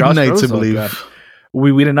 Whedonites, I believe.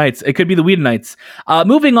 Whedonites. It could be the Whedonites.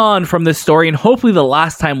 Moving on from this story, and hopefully the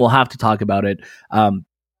last time we'll have to talk about it.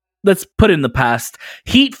 Let's put it in the past.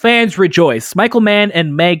 Heat fans rejoice. Michael Mann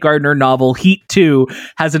and Meg Gardner novel Heat 2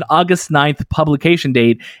 has an August 9th publication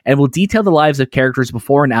date and will detail the lives of characters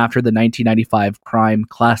before and after the 1995 crime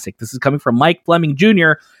classic. This is coming from Mike Fleming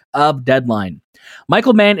Jr. of Deadline.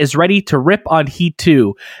 Michael Mann is ready to rip on Heat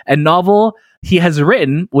 2, a novel he has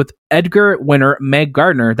written with Edgar winner Meg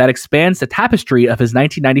Gardner that expands the tapestry of his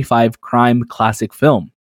 1995 crime classic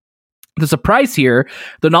film. The surprise here,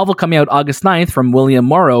 the novel coming out August 9th from William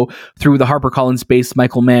Morrow through the HarperCollins-based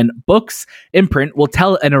Michael Mann Books imprint, will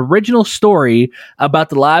tell an original story about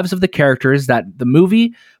the lives of the characters that the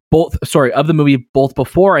movie, both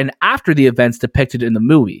before and after the events depicted in the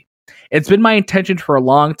movie. It's been my intention for a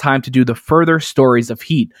long time to do the further stories of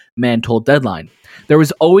Heat, Mann told Deadline. There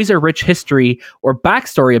was always a rich history or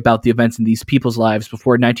backstory about the events in these people's lives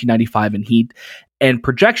before 1995 in Heat, and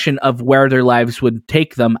projection of where their lives would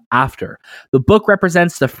take them after. The book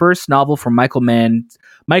represents the first novel from Michael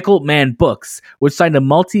Mann Books, which signed a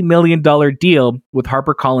multi-million-dollar deal with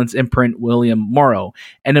HarperCollins imprint William Morrow,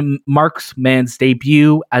 and it marks Mann's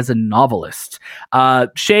debut as a novelist.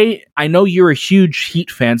 Shay, I know you're a huge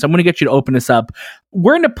Heat fan, so I'm going to get you to open this up.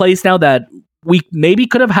 We're in a place now that we maybe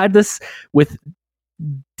could have had this with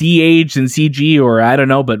de-aged and CG, or I don't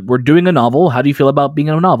know, but we're doing a novel. How do you feel about being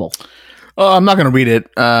in a novel? Oh, I'm not going to read it.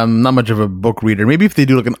 Not much of a book reader. Maybe if they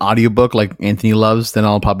do like an audiobook like Anthony loves, then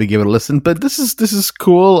I'll probably give it a listen. But this is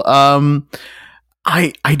cool.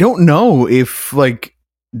 I don't know if like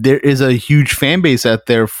there is a huge fan base out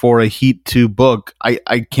there for a Heat 2 book.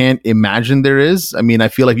 I can't imagine there is. I mean, I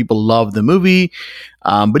feel like people love the movie.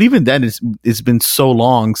 But even then, it's been so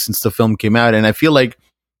long since the film came out. And I feel like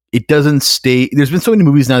it doesn't stay. There's been so many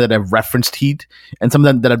movies now that have referenced Heat, and some of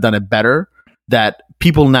them that have done it better, that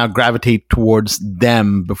people now gravitate towards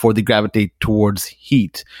them before they gravitate towards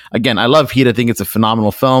Heat. Again, I love Heat. I think it's a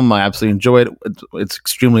phenomenal film. I absolutely enjoy it. It's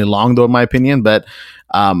extremely long, though, in my opinion, but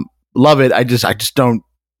love it. I just don't.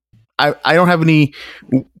 I don't have any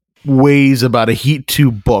ways about a Heat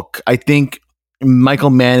 2 book. I think Michael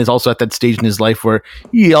Mann is also at that stage in his life where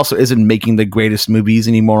he also isn't making the greatest movies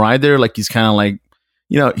anymore either. Like, he's kind of like,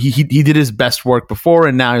 you know, he did his best work before,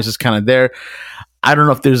 and now he's just kind of there. I don't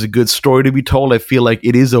know if there's a good story to be told. I feel like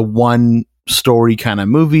it is a one story kind of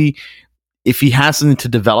movie. if he has something to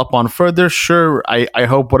develop on further, sure. I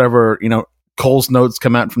hope whatever, Cole's notes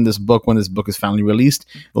come out from this book when this book is finally released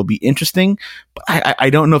will be interesting. But I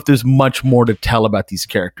don't know if there's much more to tell about these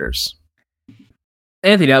characters.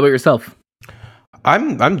 Anthony, how about yourself?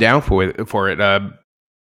 I'm down for it.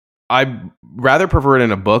 I rather prefer it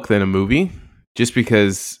in a book than a movie, just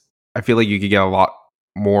because I feel like you could get a lot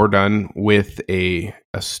more done with a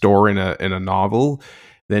story in a novel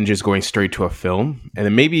than just going straight to a film. And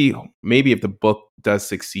then maybe if the book does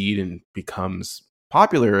succeed and becomes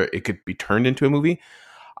popular, it could be turned into a movie.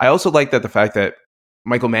 I also like that the fact that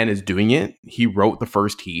Michael Mann is doing it. He wrote the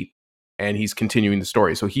first Heat and he's continuing the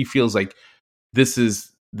story. So he feels like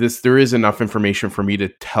there is enough information for me to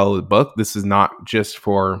tell the book. This is not just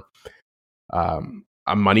for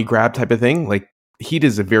a money grab type of thing. Like, Heat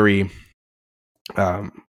is a very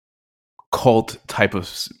cult type of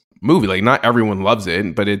movie. Like, not everyone loves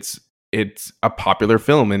it, but it's a popular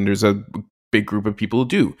film and there's a big group of people who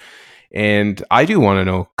do. And I do want to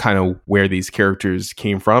know kind of where these characters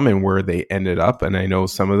came from and where they ended up. And I know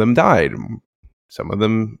some of them died, some of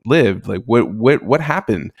them lived. Like, what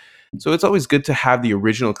happened? So it's always good to have the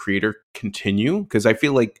original creator continue, because I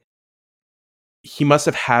feel like he must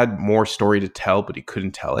have had more story to tell, but he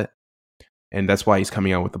couldn't tell it. And that's why he's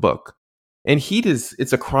coming out with the book. And Heat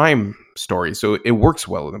it's a crime story, so it works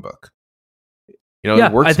well in the book.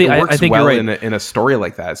 It works well right. in a story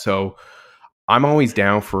like that. So I'm always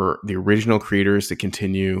down for the original creators to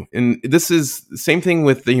continue. And this is the same thing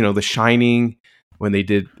with The Shining,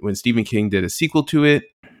 when Stephen King did a sequel to it.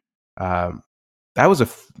 That was a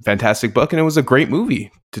fantastic book, and it was a great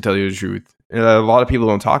movie, to tell you the truth. A lot of people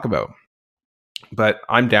don't talk about, but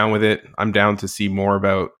I'm down with it. I'm down to see more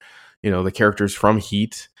about, the characters from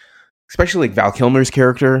Heat, especially like Val Kilmer's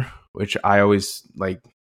character, which I always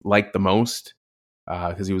liked the most,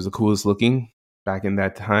 because he was the coolest looking back in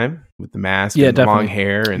that time with the mask and the long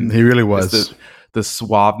hair, and he really was the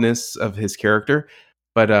suaveness of his character.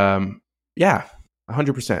 But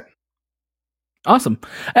 100%. Awesome.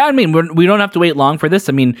 I mean, we don't have to wait long for this.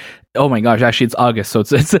 I mean, oh my gosh, actually it's August, so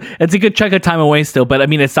it's a good chunk of time away still. But I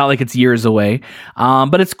mean, it's not like it's years away.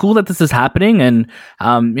 But it's cool that this is happening, and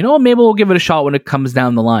maybe we'll give it a shot when it comes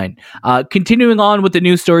down the line. Continuing on with the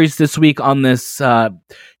news stories this week on this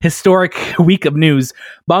historic week of news: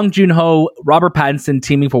 Bong Joon-ho, Robert Pattinson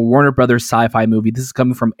teaming for Warner Brothers sci-fi movie. This is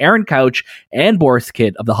coming from Aaron Couch and Boris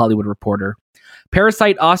Kidd of The Hollywood Reporter.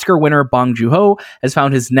 Parasite Oscar winner Bong Joon-ho has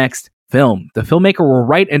found his next film. The filmmaker will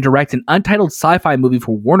write and direct an untitled sci-fi movie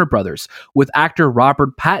for Warner Brothers, with actor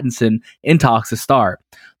Robert Pattinson in talks to star.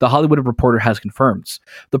 The Hollywood Reporter has confirmed.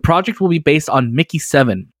 The project will be based on Mickey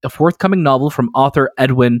 7, a forthcoming novel from author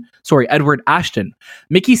Edward Ashton.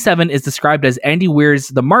 Mickey 7 is described as Andy Weir's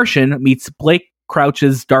The Martian meets Blake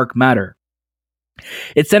Crouch's Dark Matter.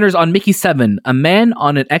 It centers on Mickey 7, a man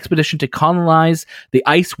on an expedition to colonize the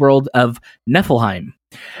ice world of Niflheim.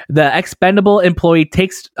 The expendable employee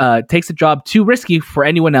takes a job too risky for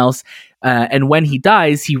anyone else, and when he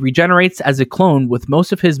dies, he regenerates as a clone with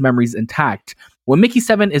most of his memories intact. When Mickey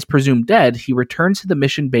 7 is presumed dead, he returns to the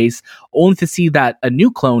mission base only to see that a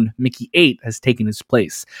new clone, Mickey 8, has taken his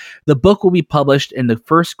place. The book will be published in the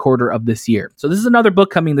first quarter of this year. So this is another book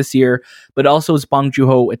coming this year, but also is Bong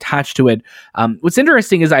Joon-ho attached to it. What's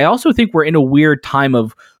interesting is I also think we're in a weird time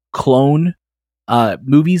of clone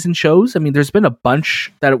movies and shows. I mean, there's been a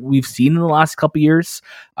bunch that we've seen in the last couple years,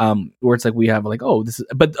 where it's like we have this is,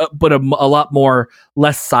 but a lot more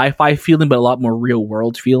less sci-fi feeling, but a lot more real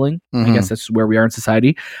world feeling. Mm-hmm. I guess that's where we are in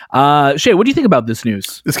society. Shay, what do you think about this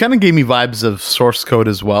news? This kind of gave me vibes of Source Code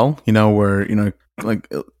as well. Where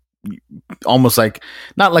almost like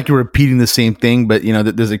not like you're repeating the same thing, but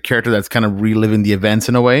there's a character that's kind of reliving the events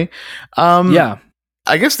in a way. Yeah.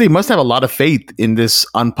 I guess they must have a lot of faith in this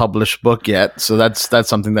unpublished book yet, so that's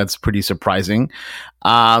something that's pretty surprising.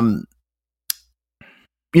 I've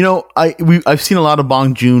seen a lot of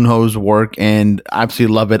Bong Joon-ho's work and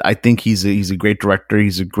absolutely love it. I think he's a great director.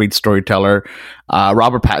 He's a great storyteller.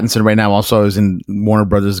 Robert Pattinson right now also is in Warner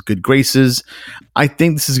Brothers' good graces. I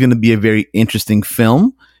think this is going to be a very interesting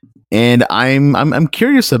film, and I'm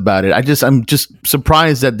curious about it. I'm just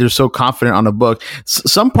surprised that they're so confident on a book.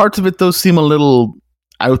 Some parts of it though seem a little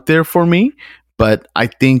out there for me, but I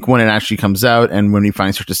think when it actually comes out and when we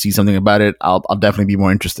finally start to see something about it, I'll definitely be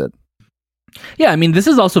more interested. Yeah, I mean, this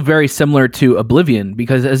is also very similar to Oblivion,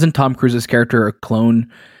 because isn't Tom Cruise's character a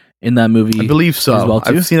clone in that movie? I believe so. As well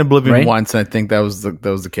too? I've seen Oblivion right? once, and I think that was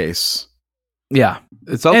the case. Yeah.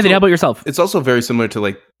 It's also, Anthony, how about yourself? It's also very similar to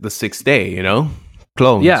like The Sixth Day,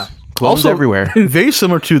 clones. Yeah. clones everywhere. Very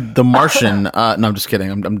similar to The Martian. No, I'm just kidding.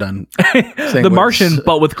 I'm done. The Martian,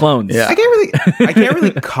 but with clones. Yeah. I can't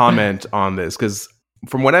really comment on this because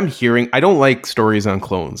from what I'm hearing, I don't like stories on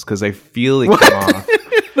clones because I feel they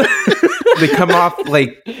come off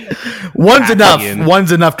like one's enough.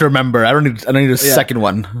 One's enough to remember. I don't need a second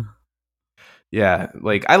one. Yeah,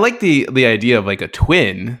 like I like the idea of like a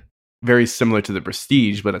twin, very similar to the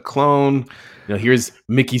Prestige, but a clone. You know, here's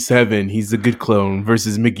Mickey 7, he's the good clone,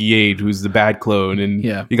 versus Mickey 8, who's the bad clone, and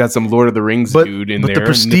you got some Lord of the Rings dude in there.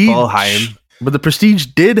 But the Prestige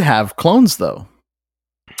did have clones, though.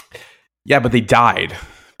 Yeah, but they died.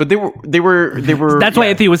 But they were. That's why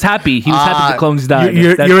Anthony was happy. He was happy the clones died.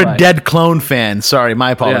 You're a dead clone fan. Sorry,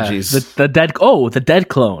 my apologies. The dead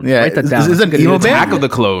clone. Yeah, write that down. Is it emo band? Attack of the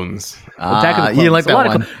Clones. Attack of the Clones. You didn't like that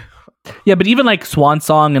one. Yeah, but even like Swan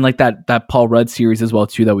Song and like that Paul Rudd series as well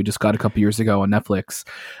too that we just got a couple years ago on Netflix.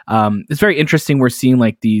 It's very interesting. We're seeing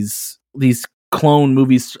like these clone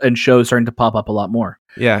movies and shows starting to pop up a lot more.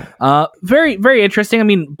 Yeah. Very very interesting. I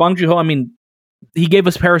mean, Bong Joon-ho. I mean, he gave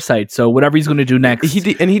us Parasite, so whatever he's going to do next,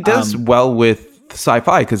 he does well with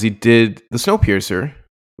sci-fi because he did The Snowpiercer,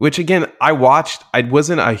 which again I watched. I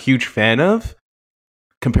wasn't a huge fan of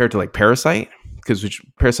compared to like Parasite. Because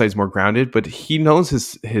Parasite is more grounded, but he knows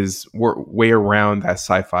his way around that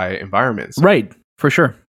sci-fi environment. So. Right, for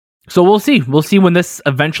sure. So we'll see. We'll see when this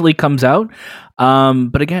eventually comes out.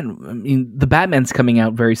 But again, I mean, the Batman's coming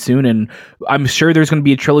out very soon, and I'm sure there's going to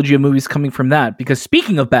be a trilogy of movies coming from that. Because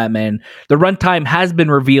speaking of Batman, the runtime has been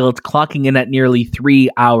revealed, clocking in at nearly 3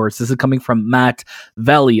 hours. This is coming from Matt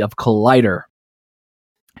Valley of Collider.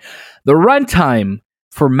 The runtime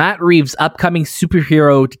for Matt Reeves' upcoming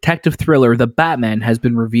superhero detective thriller, The Batman, has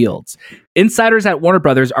been revealed. Insiders at Warner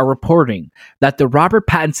Brothers are reporting that the Robert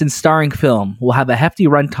Pattinson starring film will have a hefty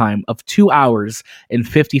runtime of 2 hours and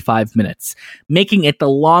 55 minutes, making it the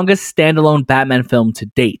longest standalone Batman film to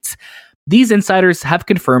date. These insiders have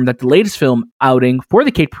confirmed that the latest film outing for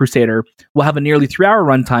the Caped Crusader will have a nearly 3-hour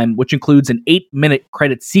runtime, which includes an 8-minute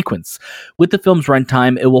credit sequence. With the film's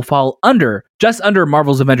runtime, it will fall just under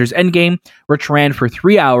Marvel's Avengers Endgame, which ran for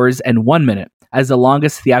 3 hours and 1 minute as the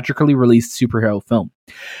longest theatrically released superhero film.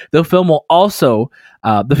 The film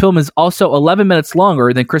is also 11 minutes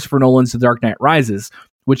longer than Christopher Nolan's The Dark Knight Rises,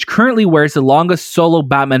 which currently wears the longest solo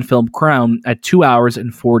Batman film crown at 2 hours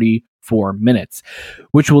and 44 minutes,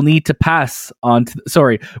 which it will need to pass on to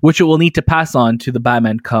the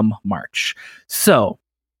Batman come March. So,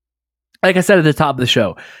 like I said at the top of the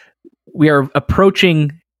show, we are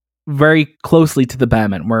approaching very closely to the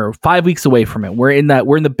Batman. We're 5 weeks away from it. We're in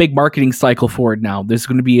the big marketing cycle for it now. There's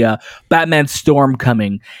going to be a Batman Storm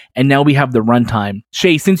coming, and now we have the runtime.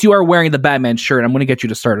 Shay, since you are wearing the Batman shirt, I'm going to get you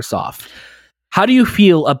to start us off. How do you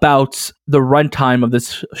feel about the runtime of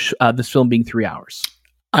this film being 3 hours?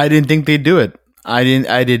 I didn't think they'd do it. I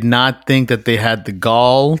did not think that they had the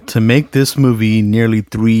gall to make this movie nearly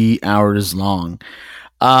 3 hours long.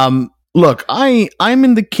 Look, I'm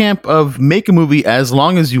in the camp of make a movie as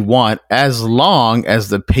long as you want, as long as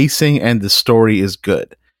the pacing and the story is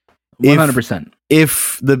good. 100%.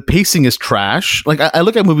 If the pacing is trash, like I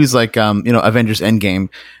look at movies like Avengers Endgame,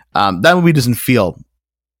 that movie doesn't feel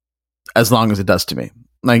as long as it does to me.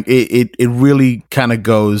 Like it really kind of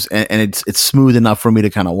goes and it's smooth enough for me to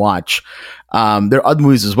kind of watch. There are other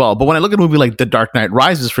movies as well, but when I look at a movie like The Dark Knight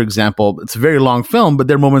Rises, for example, it's a very long film, but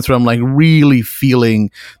there are moments where I'm like really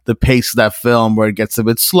feeling the pace of that film where it gets a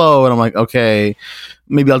bit slow, and I'm like, okay,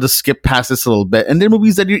 maybe I'll just skip past this a little bit. And there are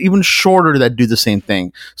movies that are even shorter that do the same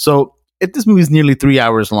thing. So if this movie is nearly 3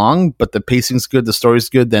 hours long, but the pacing's good, the story's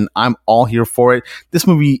good, then I'm all here for it. This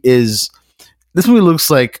movie looks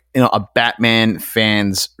like, a Batman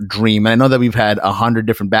fan's dream. And I know that we've had 100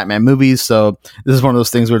 different Batman movies, so this is one of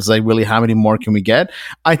those things where it's like, really, how many more can we get?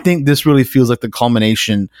 I think this really feels like the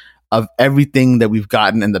culmination of everything that we've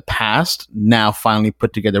gotten in the past, now finally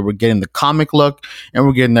put together. We're getting the comic look, and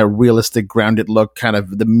we're getting that realistic, grounded look, kind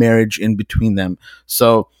of the marriage in between them.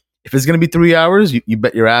 So if it's going to be 3 hours, you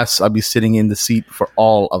bet your ass I'll be sitting in the seat for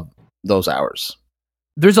all of those hours.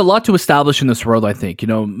 There's a lot to establish in this world, I think.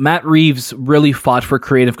 Matt Reeves really fought for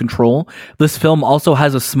creative control. This film also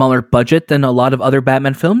has a smaller budget than a lot of other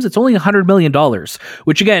Batman films. It's only $100 million,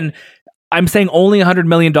 which again, I'm saying only $100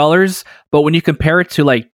 million, but when you compare it to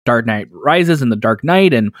like Dark Knight Rises and The Dark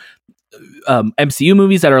Knight and MCU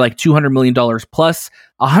movies that are like $200 million plus,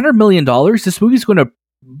 $100 million, this movie's going to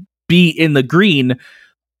be in the green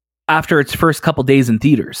after its first couple days in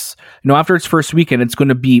theaters. After its first weekend, it's going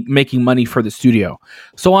to be making money for the studio.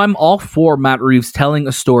 So I'm all for Matt Reeves telling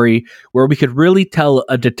a story where we could really tell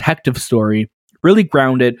a detective story, really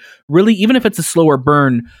ground it, really, even if it's a slower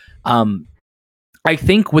burn, I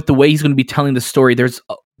think with the way he's going to be telling the story,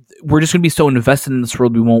 we're just going to be so invested in this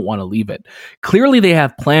world we won't want to leave it. Clearly, they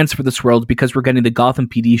have plans for this world because we're getting the Gotham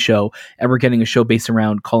PD show and we're getting a show based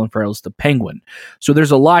around Colin Farrell's The Penguin. So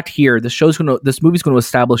there's a lot here. This movie's going to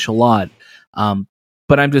establish a lot.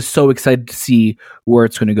 But I'm just so excited to see where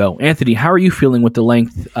it's going to go. Anthony, how are you feeling with the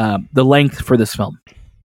length for this film?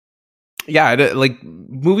 Yeah, like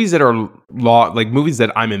movies that are movies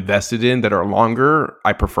that I'm invested in that are longer,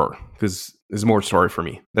 I prefer because there's more story for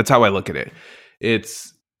me. That's how I look at it.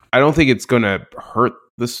 I don't think it's going to hurt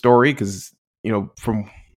the story because,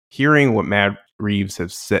 from hearing what Matt Reeves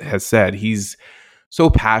has said, he's so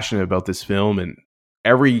passionate about this film and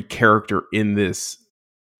every character in this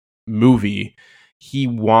movie. He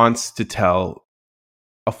wants to tell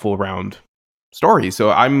a full round story.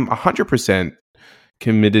 So I'm 100%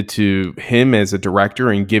 committed to him as a director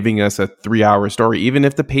and giving us a 3-hour story, even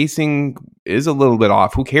if the pacing is a little bit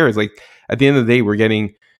off. Who cares? Like, at the end of the day, we're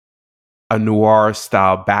getting a noir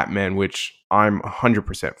style Batman, which I'm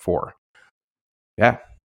 100% for. Yeah.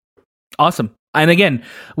 Awesome. And again,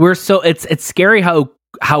 it's scary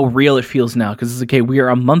how real it feels now, because it's okay. We are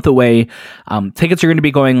a month away. Tickets are going to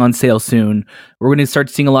be going on sale soon. We're going to start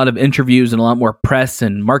seeing a lot of interviews and a lot more press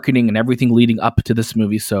and marketing and everything leading up to this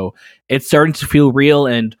movie. So it's starting to feel real,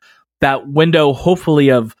 and that window,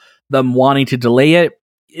 hopefully, of them wanting to delay it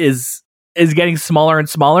is getting smaller and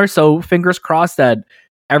smaller. So fingers crossed that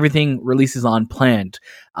everything releases on planned.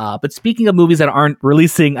 But speaking of movies that aren't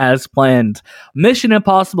releasing as planned, Mission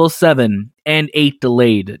Impossible 7 and 8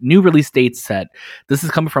 delayed. New release dates set. This is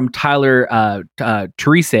coming from Tyler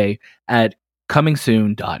Terese at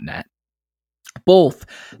comingsoon.net. Both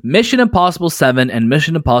Mission Impossible 7 and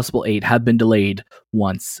Mission Impossible 8 have been delayed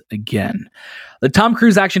once again. The Tom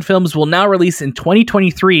Cruise action films will now release in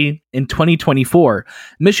 2023 and 2024.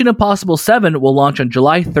 Mission Impossible 7 will launch on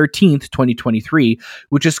July 13th, 2023,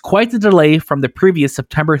 which is quite the delay from the previous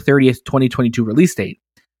September 30th, 2022 release date.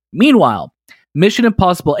 Meanwhile, Mission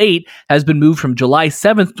Impossible 8 has been moved from July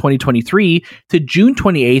 7th, 2023 to June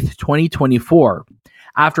 28th, 2024.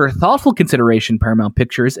 After thoughtful consideration, Paramount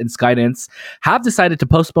Pictures and Skydance have decided to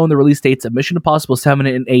postpone the release dates of Mission Impossible 7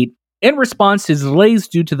 and 8 in response to delays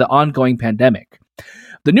due to the ongoing pandemic.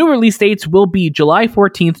 The new release dates will be July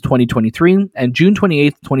 14th, 2023 and June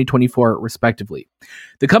 28th, 2024, respectively.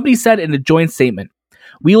 The company said in a joint statement,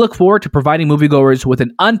 "We look forward to providing moviegoers with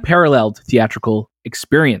an unparalleled theatrical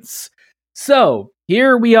experience." So,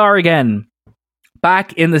 here we are again,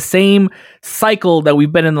 back in the same cycle that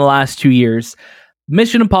we've been in the last 2 years.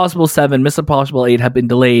 Mission Impossible 7, Mission Impossible 8 have been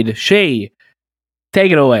delayed. Shay,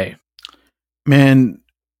 take it away. Man,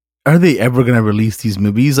 are they ever going to release these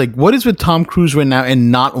movies? Like, what is with Tom Cruise right now and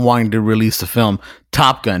not wanting to release the film?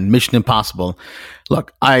 Top Gun, Mission Impossible.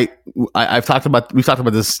 Look, we've talked about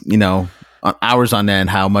this, on hours on end,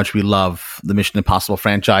 how much we love the Mission Impossible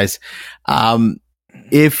franchise.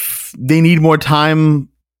 If they need more time,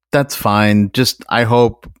 that's fine. Just, I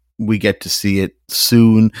hope we get to see it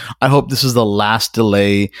soon. I hope this is the last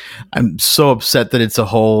delay. I'm so upset that it's a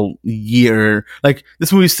whole year. Like,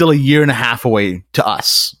 this movie's still a year and a half away to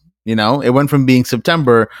us. It went from being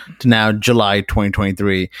September to now July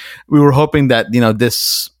 2023. We were hoping that,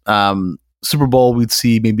 this Super Bowl, we'd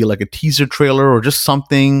see maybe like a teaser trailer or just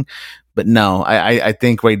something. But no, I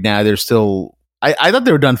think right now they're still... I thought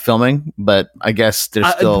they were done filming, but I guess they're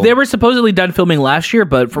still... They were supposedly done filming last year,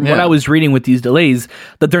 but from what I was reading with these delays,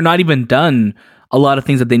 that they're not even done a lot of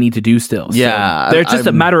things that they need to do still. So they're just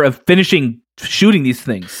a matter of finishing shooting these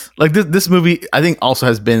things. Like this movie, I think also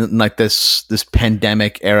has been like this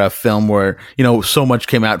pandemic era film where, so much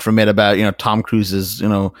came out from it about, Tom Cruise's,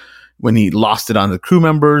 when he lost it on the crew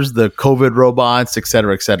members, the COVID robots, et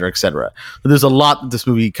cetera, et cetera, et cetera. But there's a lot that this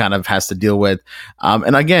movie kind of has to deal with.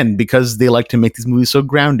 And again, because they like to make these movies so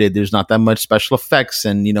grounded, there's not that much special effects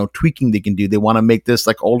and, tweaking they can do. They want to make this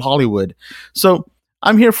like old Hollywood. So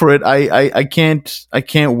I'm here for it. I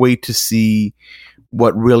can't wait to see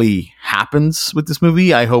what really happens with this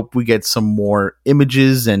movie. I hope we get some more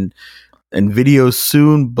images and videos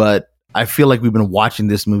soon, but I feel like we've been watching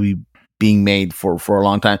this movie being made for a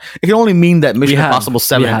long time. It can only mean that Mission Impossible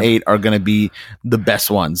 7 and 8 are going to be the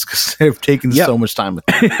best ones because they've taken so much time with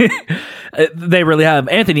them. They really have.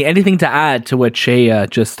 Anthony, anything to add to what Shay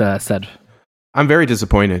just said? I'm very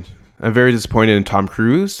disappointed. I'm very disappointed in Tom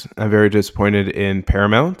Cruise. I'm very disappointed in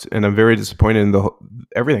Paramount, and I'm very disappointed in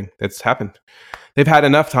everything that's happened. They've had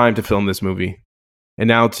enough time to film this movie, and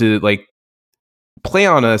now to play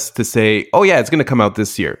on us to say, oh yeah, it's going to come out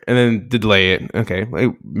this year, and then delay it. Okay,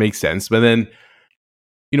 it makes sense. But then,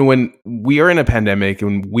 when we are in a pandemic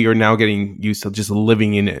and we are now getting used to just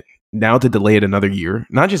living in it, now to delay it another year,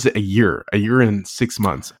 not just a year and 6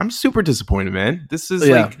 months. I'm super disappointed, man. This is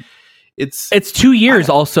like it's 2 years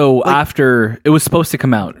also after it was supposed to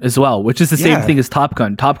come out as well, which is the same thing as Top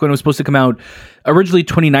Gun. Top Gun was supposed to come out originally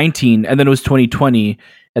 2019, and then it was 2020,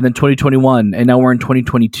 and then 2021, and now we're in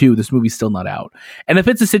 2022. This movie's still not out. And if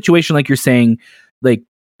it's a situation like you're saying, like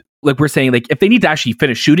we're saying, like if they need to actually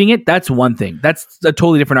finish shooting it, that's one thing. That's a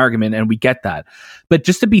totally different argument, and we get that. But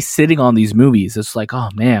just to be sitting on these movies, it's like, oh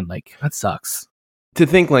man, like that sucks. To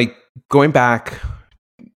think like going back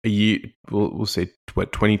a year, we'll say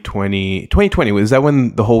what 2020 was that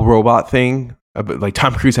when the whole robot thing, like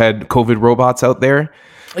Tom Cruise had COVID robots out there.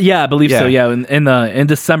 Yeah, I believe so. Yeah, in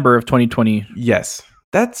December of 2020. Yes,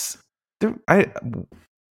 they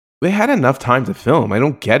had enough time to film. I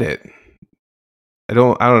don't get it. I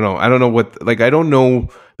don't know. I don't know what, like, I don't know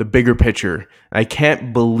the bigger picture. I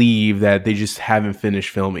can't believe that they just haven't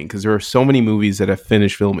finished filming, because there are so many movies that have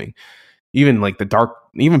finished filming. Even like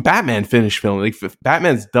even Batman finished filming. Like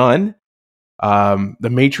Batman's done. The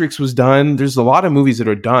Matrix was done. There's a lot of movies that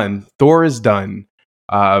are done. Thor is done.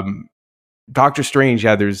 Doctor Strange,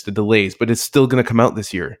 there's the delays, but it's still going to come out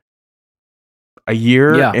this year. A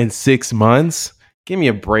year and 6 months? Give me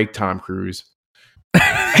a break, Tom Cruise.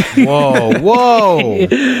 whoa!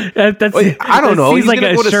 I don't know. He's like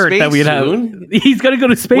a shirt that we'd have. He's gonna go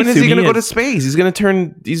to space. When is he gonna go to space? He's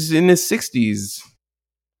in his 60s.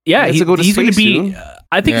 Yeah, he's gonna be.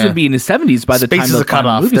 I think he's gonna be in his 70s by the time the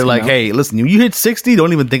cutoff. They're like, hey, listen, you hit 60,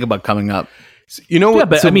 don't even think about coming up. You know what? Yeah,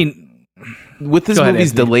 but I mean, with this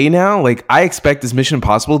movie's delay now, like I expect this Mission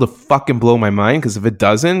Impossible to fucking blow my mind, because if it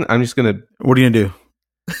doesn't, I'm just gonna. What are you gonna do?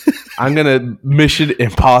 I'm gonna Mission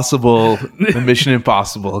Impossible, the Mission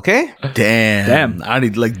Impossible. Okay. Damn. I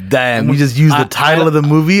need damn. You just use the title of the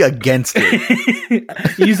movie against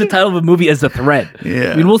it. You use the title of a movie as a threat.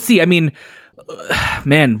 Yeah. I mean, we'll see. I mean,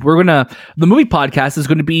 man, the movie podcast is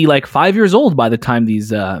going to be like 5 years old by the time these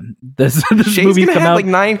this movies come out. Like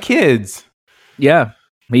 9 kids. Yeah,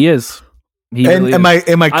 he is. Am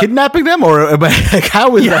I kidnapping them, or am I like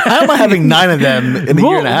how am I having 9 of them in a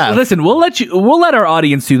year and a half? Listen, we'll let our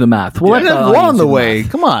audience do the math. We'll let one on the way.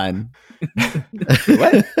 Come on.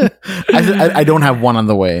 What? I don't have one on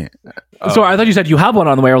the way. So I thought you said you have one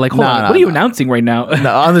on the way. Or like, hold on, what are you announcing right now?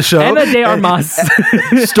 No, on the show, Ana de Armas.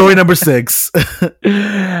 Story number 6.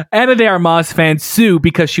 Ana de Armas fans sue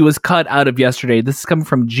because she was cut out of yesterday. This is coming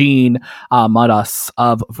from Jean Madas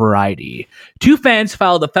of Variety. 2 fans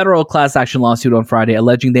filed a federal class action lawsuit on Friday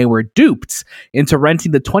alleging they were duped into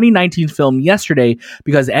renting the 2019 film yesterday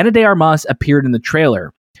because Ana de Armas appeared in the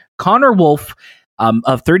trailer. Connor Wolf,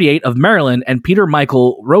 of 38 of Maryland, and Peter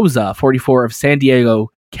Michael Rosa, 44 of San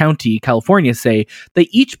Diego County, California, say they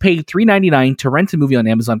each paid $3.99 to rent a movie on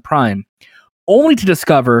Amazon Prime, only to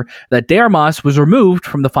discover that De Armas was removed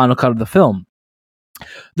from the final cut of the film.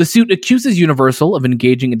 The suit accuses Universal of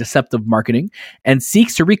engaging in deceptive marketing and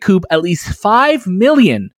seeks to recoup at least $5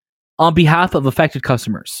 million on behalf of affected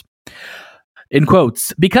customers. In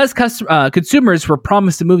quotes, because consumers were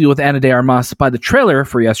promised a movie with Ana de Armas by the trailer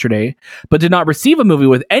for yesterday, but did not receive a movie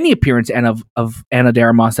with any appearance of Ana de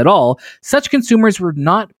Armas at all, such consumers were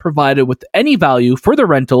not provided with any value for the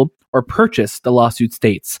rental or purchase, the lawsuit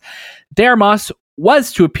states. De Armas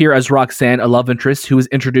was to appear as Roxanne, a love interest who was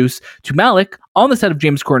introduced to Malik on the set of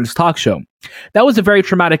James Corden's talk show. That was a very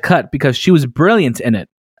traumatic cut because she was brilliant in it.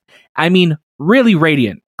 I mean, really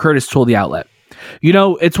radiant, Curtis told the outlet. You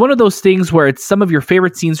know, it's one of those things where it's some of your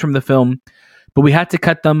favorite scenes from the film, but we had to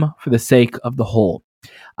cut them for the sake of the whole.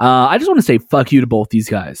 I just want to say fuck you to both these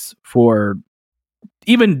guys for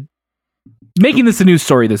even making this a news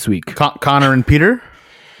story this week. Connor and Peter?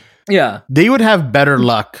 Yeah. They would have better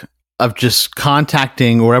luck of just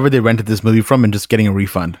contacting wherever they rented this movie from and just getting a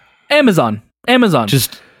refund. Amazon.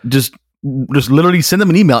 Just literally send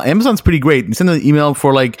them an email. Amazon's pretty great. You send them an email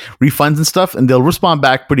for like refunds and stuff, and they'll respond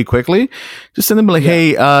back pretty quickly. Just send them like,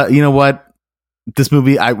 hey, you know what? This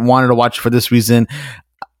movie, I wanted to watch for this reason.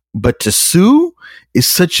 But to sue is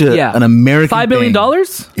such an American $5 billion?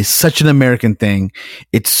 Is such an American thing.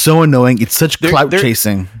 It's so annoying. It's such clout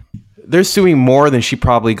chasing. They're suing more than she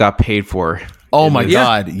probably got paid for. Oh my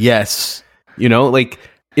God. Yes. You know, like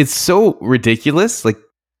it's so ridiculous. Like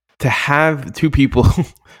to have 2 people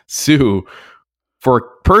sue for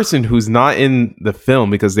a person who's not in the film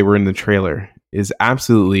because they were in the trailer is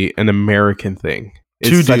absolutely an American thing.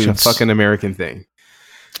 It's such a fucking American thing.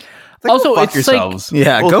 Like, also, go fuck it's yourselves.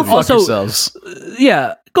 like, go fuck yourselves.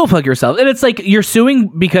 Yeah, go fuck yourself. And it's like you're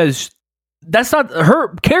suing because that's not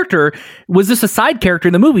her character. Was this a side character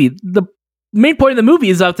in the movie? The main point of the movie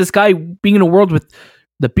is about this guy being in a world with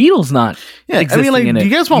The Beatles not. Yeah, I existing mean, like, in do it, you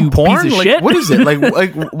guys want you porn? piece of Like, shit? what is it? Like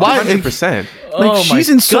why? 100%. Like, Oh she's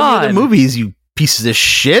my in so many God. other movies. You pieces of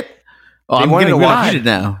shit. Oh, They I'm wanted getting to really watch- heated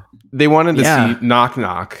now. They wanted to Yeah. see Knock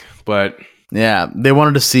Knock, but Yeah, they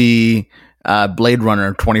wanted to see Blade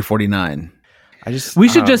Runner 2049. We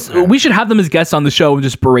should have them as guests on the show and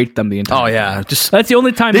just berate them the entire. Oh time. yeah, just That's the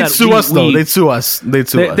only time they'd that sue us though. They'd sue us. They'd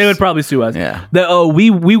sue us. They would probably sue us. Yeah. We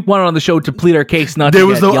wanted on the show to plead our case. Not There to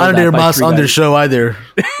was get no yelled Ana at de by Armas three on their guys. show either.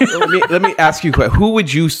 let me ask you a question. Who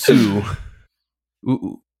would you sue?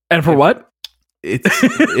 And for what?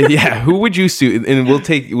 Who would you sue? And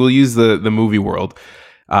we'll use the movie world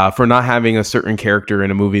for not having a certain character in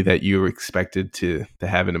a movie that you were expected to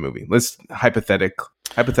have in a movie. Let's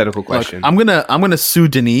hypothetical question. Look, I'm gonna sue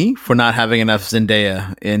Denis for not having enough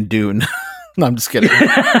Zendaya in Dune. No, I'm just kidding.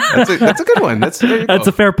 That's a good one. That's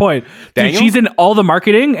a fair point. Dude, Daniel? she's in all the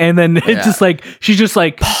marketing, and then it's just like she's just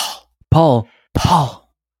like Paul,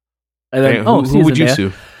 and then who would you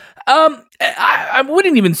sue? I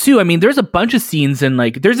wouldn't even sue. I mean, there's a bunch of scenes in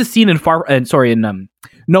like there's a scene in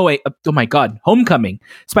Homecoming,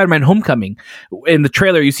 Spider-Man Homecoming. In the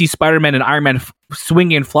trailer, you see Spider-Man and Iron Man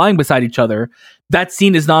swinging and flying beside each other. That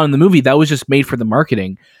scene is not in the movie. That was just made for the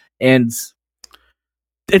marketing, and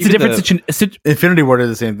it's a different situation. Infinity War did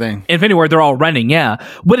the same thing. Infinity War, they're all running, yeah.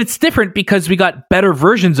 But it's different because we got better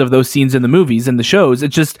versions of those scenes in the movies and the shows.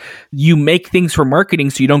 It's just you make things for marketing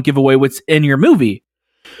so you don't give away what's in your movie.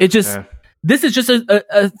 It just this is just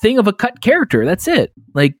a thing of a cut character. That's it.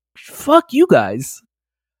 Like, fuck you guys.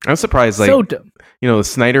 I'm surprised. Like, So dumb. the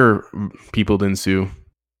Snyder people didn't sue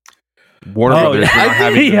Warner Oh, Brothers. yeah. For not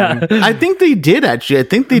having Yeah. I think they did actually. I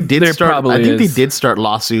think they did There start. probably I think is. they did start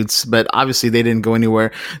lawsuits, but obviously they didn't go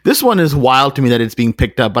anywhere. This one is wild to me that it's being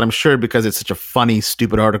picked up, but I'm sure because it's such a funny,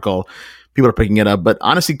 stupid article, people are picking it up. But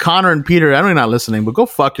honestly, Connor and Peter, I know you're not listening, but go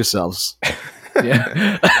fuck yourselves.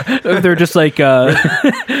 Yeah. They're just like they're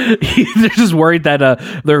just worried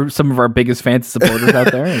that they're some of our biggest fans and supporters out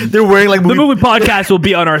there. And They're wearing like the movie podcast will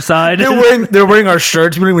be on our side. They're wearing our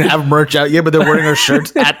shirts. We don't even have merch out yet, but they're wearing our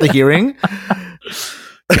shirts at the hearing.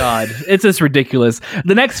 God, it's just ridiculous.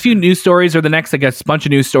 The next few news stories, or the next, I guess, bunch of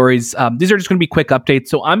news stories, these are just going to be quick updates.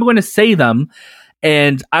 So I'm going to say them,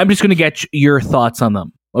 and I'm just going to get your thoughts on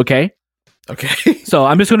them. Okay. Okay. So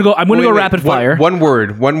I'm just going to go. I'm going to go rapid fire. One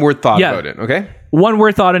word thought about it. Okay. One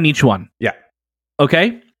word thought on each one. Yeah.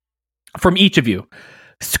 Okay. From each of you.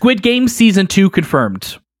 Squid Game season 2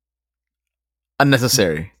 confirmed.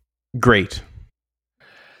 Unnecessary. Great.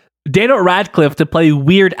 Daniel Radcliffe to play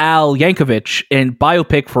Weird Al Yankovic in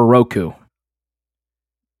biopic for Roku.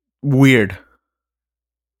 Weird.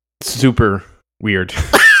 Super weird.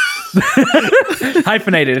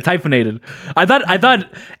 Hyphenated. It's hyphenated. I thought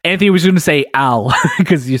Anthony was going to say Al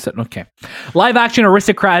because you said okay. Live action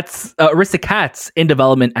Aristocats in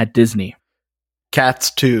development at Disney.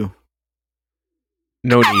 Cats 2.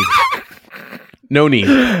 No need. No need.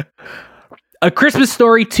 A Christmas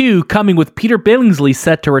Story 2 coming with Peter Billingsley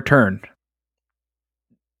set to return.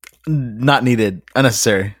 Not needed.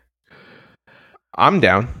 Unnecessary. I'm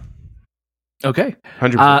down. Okay.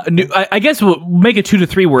 100%. I guess we'll make it 2 to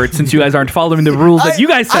 3 words since you guys aren't following the rules that you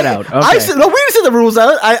guys set out. Okay. We didn't set the rules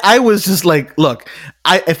out. I was just like, look,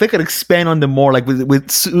 if I could expand on them more, like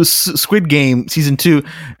with Squid Game season 2,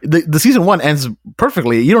 the season 1 ends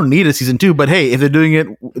perfectly. You don't need a season 2, but hey, if they're doing it,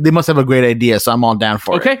 they must have a great idea. So I'm all down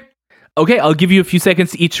for it. Okay, I'll give you a few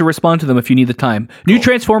seconds each to respond to them if you need the time. New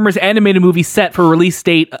Transformers animated movie set for release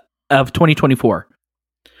date of 2024.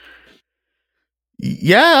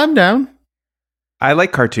 Yeah, I'm down. I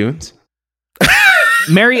like cartoons.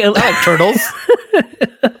 Turtles.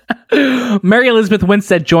 Mary Elizabeth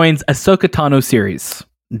Winstead joins Ahsoka Tano series.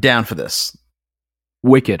 Down for this.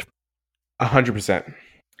 Wicked. 100%.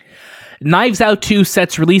 Knives Out 2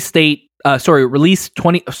 sets release date. Release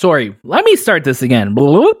 20. Sorry, let me start this again.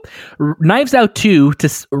 Knives Out 2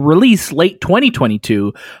 to release late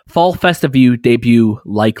 2022. Fall Festival debut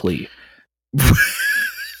likely.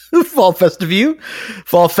 Fall Festival?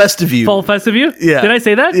 Fall Festival? Yeah. Did I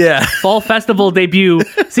say that? Yeah. Fall Festival debut.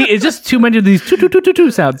 See, it's just too many of these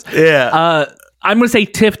two sounds. Yeah. I'm going to say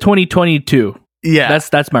TIFF 2022. Yeah.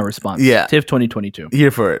 That's my response. Yeah. TIFF 2022.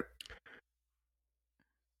 Here for it.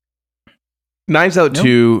 Knives Out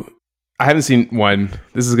 2. I haven't seen one.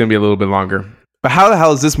 This is going to be a little bit longer. But how the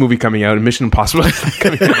hell is this movie coming out and Mission Impossible is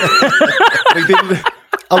coming out?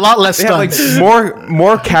 A lot less they have like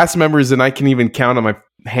more cast members than I can even count on my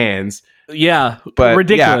hands. Yeah, but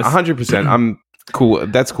ridiculous. Yeah, 100%. I'm cool.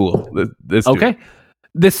 That's cool. Okay.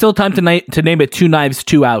 There's still time to name it 2 Knives,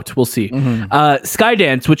 2 Out. We'll see. Mm-hmm.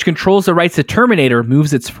 Skydance, which controls the rights to Terminator,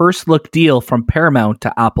 moves its first look deal from Paramount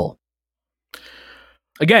to Apple.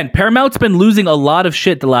 Again, Paramount's been losing a lot of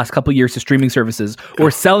shit the last couple years to streaming services,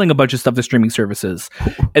 or selling a bunch of stuff to streaming services.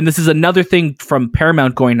 And this is another thing from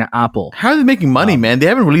Paramount going to Apple. How are they making money, man? They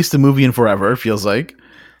haven't released a movie in forever, it feels like.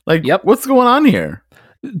 Like, what's going on here?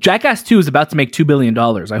 Jackass 2 is about to make $2 billion.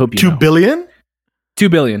 I hope you know. $2 billion?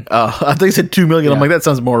 $2 billion. Oh, I think you said 2 million. Yeah. I'm like, that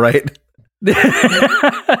sounds more right. This is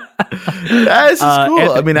cool.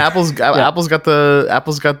 I mean, Apple's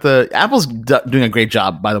doing a great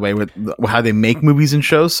job, by the way, with how they make movies and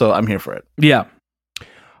shows. So I'm here for it. Yeah,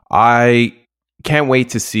 I can't wait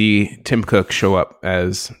to see Tim Cook show up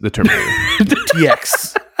as the Terminator.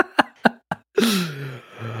 TX.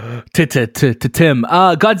 To Tim.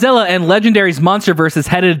 Godzilla and Legendary's MonsterVerse is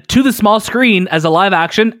headed to the small screen as a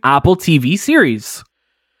live-action Apple TV series.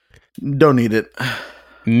 Don't need it.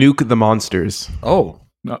 Nuke the monsters. Oh.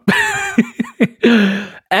 No.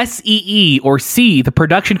 SEE, or C, the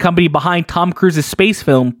production company behind Tom Cruise's space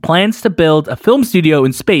film, plans to build a film studio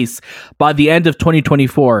in space by the end of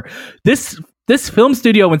 2024. This film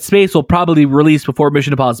studio in space will probably release before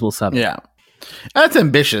Mission Impossible 7. Yeah. That's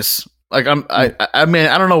ambitious. Like, I mean,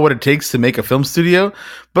 I don't know what it takes to make a film studio,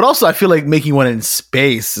 but also I feel like making one in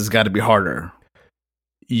space has got to be harder.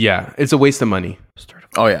 Yeah, it's a waste of money.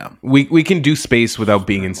 Oh yeah, we can do space without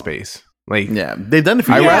being in space. Like, yeah, they've done it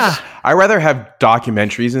for years. Yeah. I rather have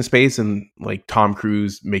documentaries in space and like Tom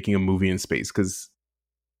Cruise making a movie in space, because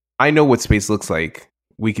I know what space looks like.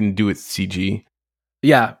 We can do it CG.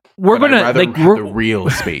 Yeah, we're gonna like the real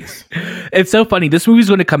space. It's so funny. This movie's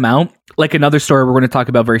going to come out like another story we're going to talk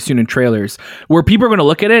about very soon in trailers, where people are going to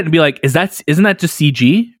look at it and be like, isn't that just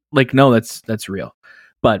CG? Like, no, that's real.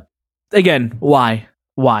 But again, why?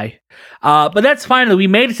 But that's finally, we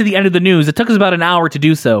made it to the end of the news. It took us about an hour to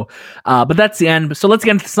do so, but that's the end. So let's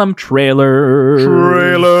get into some trailers.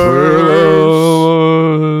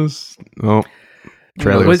 Oh,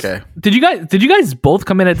 trailers. Okay. Did you guys both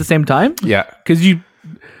come in at the same time? Yeah, because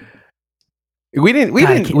we didn't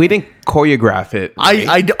choreograph it.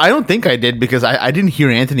 Right? I don't think I did, because I didn't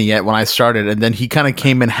hear Anthony yet when I started, and then he kind of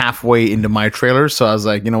came in halfway into my trailer. So I was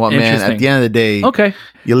like, you know what, man? At the end of the day, okay,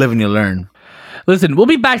 you live and you learn. Listen, we'll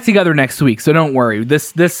be back together next week, so don't worry.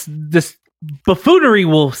 This buffoonery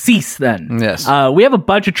will cease then. Yes. We have a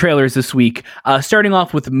bunch of trailers this week, starting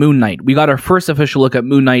off with Moon Knight. We got our first official look at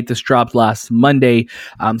Moon Knight. This dropped last Monday,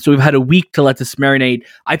 so we've had a week to let this marinate.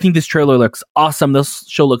 I think this trailer looks awesome. This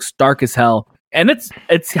show looks dark as hell, and it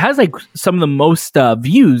has like some of the most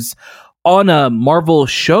views on a Marvel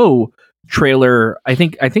show trailer. I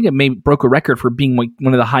think it broke a record for being like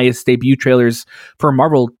one of the highest debut trailers for a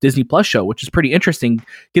Marvel Disney Plus show, which is pretty interesting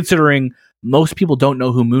considering most people don't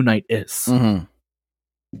know who Moon Knight is. Mm-hmm.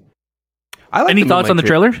 Any thoughts on the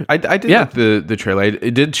trailer? I did like the trailer.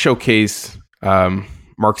 It did showcase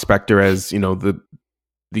Mark Spector as, you know,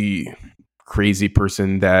 the crazy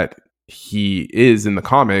person that he is in the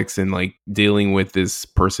comics, and like dealing with this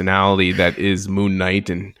personality that is Moon Knight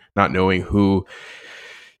and not knowing who,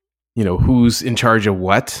 you know, who's in charge of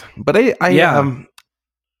what. But I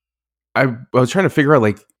was trying to figure out,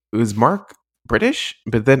 like, was Mark British?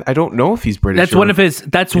 But then I don't know if he's British. That's one of his.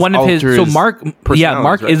 So Mark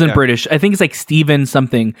right? isn't British. I think it's like Steven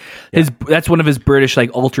something. That's one of his British like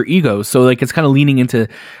alter egos. So like it's kind of leaning into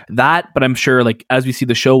that. But I'm sure like as we see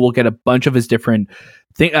the show, we'll get a bunch of his different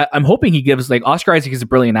thing. I'm hoping he gives, like, Oscar Isaac is a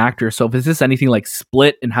brilliant actor. So if it's this anything like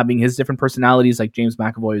Split and having his different personalities like James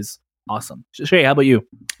McAvoy is awesome. Shay, how about you?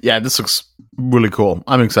 Yeah, this looks really cool.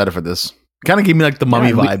 I'm excited for this. Kind of gave me like the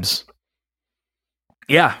Mummy vibes.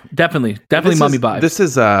 Yeah, definitely Mummy vibes. This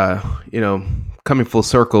is you know, coming full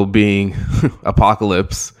circle, being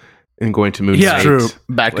Apocalypse and going to Moon Knight. True.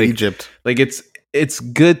 Back to Egypt. Like it's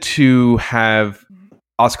good to have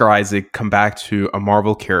Oscar Isaac come back to a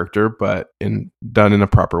Marvel character, but done in a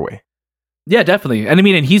proper way. Yeah, definitely. And I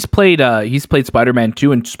mean, and he's played Spider-Man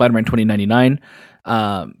 2 and Spider-Man 2099.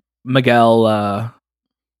 Miguel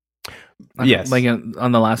yes, like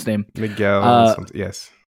on the last name Miguel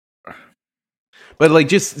yes. But like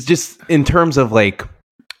just in terms of like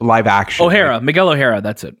live action, Miguel O'Hara,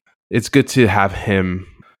 that's it. It's good to have him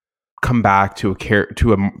come back to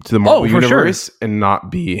the Marvel universe and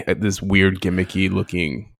not be this weird gimmicky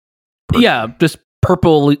looking person. Yeah, this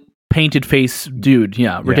purple painted face dude.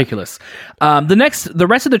 Yeah, ridiculous. The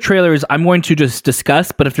rest of the trailers I'm going to just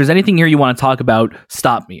discuss, but if there's anything here you want to talk about,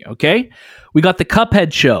 stop me, okay? We got the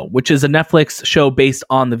Cuphead show, which is a Netflix show based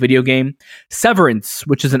on the video game. Severance,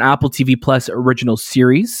 which is an Apple TV Plus original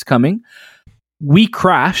series coming. We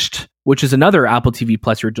Crashed, which is another Apple TV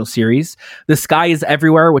Plus original series. The Sky is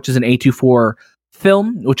Everywhere, which is an A24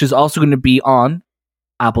 film, which is also going to be on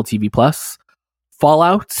Apple TV Plus.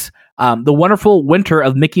 Fallout, The Wonderful Winter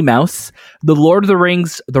of Mickey Mouse, The Lord of the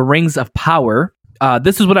Rings, The Rings of Power.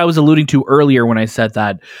 This is what I was alluding to earlier when I said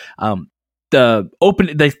that we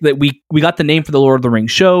got the name for the Lord of the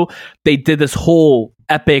Rings show. They did this whole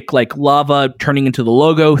epic like lava turning into the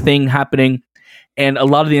logo thing happening. And a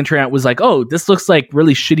lot of the internet was like, oh, this looks like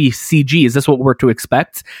really shitty CG. Is this what we're to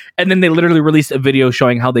expect? And then they literally released a video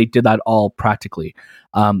showing how they did that all practically.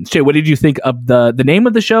 Shay, what did you think of the name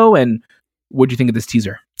of the show? And what did you think of this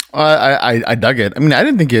teaser? I dug it. I mean, I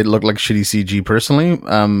didn't think it looked like shitty CG personally.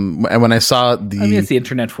 And when I saw it's the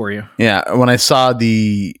internet for you. Yeah, when I saw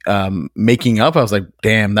the making up, I was like,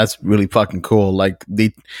 damn, that's really fucking cool. Like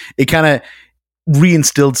it kind of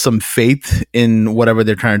reinstilled some faith in whatever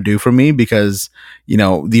they're trying to do for me, because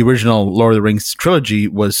the original Lord of the Rings trilogy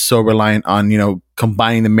was so reliant on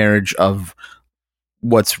combining the marriage of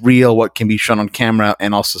what's real, what can be shown on camera,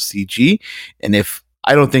 and also CG. And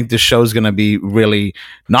I don't think this show is going to be really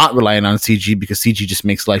not relying on CG, because CG just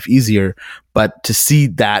makes life easier. But to see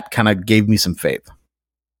that kind of gave me some faith.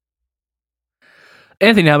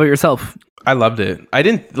 Anthony, how about yourself? I loved it. I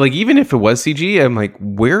didn't even if it was CG, I'm like,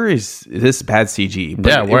 where is this bad CG? But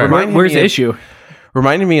yeah, where's the issue?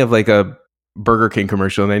 Reminded me of like a Burger King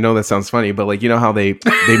commercial, and I know that sounds funny, but like how they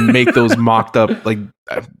make those mocked up like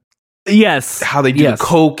yes, how they do the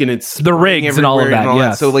Coke and it's the rigs and all of that.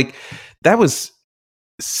 Yeah, so like that was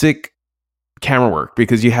sick camera work,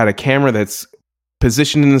 because you had a camera that's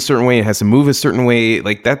positioned in a certain way, it has to move a certain way.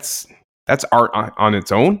 Like that's art on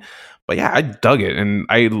its own. But yeah, I dug it, and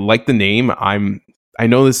I like the name. I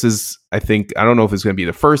know this is, I don't know if it's going to be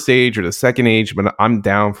the first age or the second age, but I'm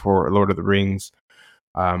down for Lord of the Rings.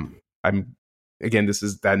 This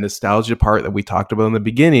is that nostalgia part that we talked about in the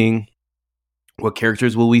beginning. What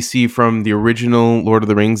characters will we see from the original Lord of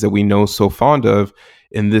the Rings that we know so fond of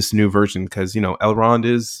in this new version? Because Elrond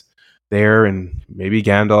is there, and maybe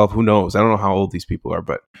Gandalf. Who knows? I don't know how old these people are,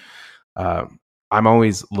 but I'm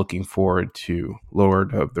always looking forward to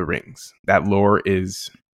Lord of the Rings. That lore is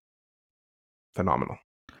phenomenal.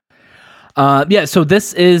 So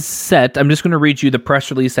this is set. I'm just going to read you the press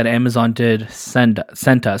release that Amazon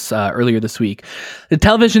sent us earlier this week. The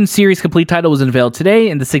television series complete title was unveiled today,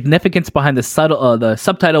 and the significance behind the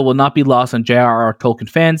subtitle will not be lost on J.R.R. Tolkien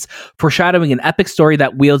fans, foreshadowing an epic story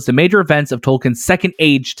that wields the major events of Tolkien's second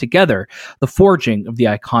age together, the forging of the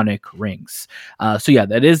iconic rings.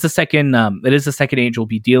 That is the second. It is the second age we'll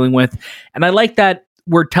be dealing with, and I like that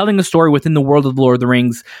we're telling a story within the world of the Lord of the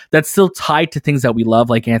Rings that's still tied to things that we love.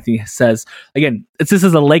 Like Anthony says, again, this is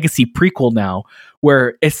a legacy prequel now,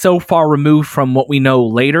 where it's so far removed from what we know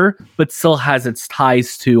later, but still has its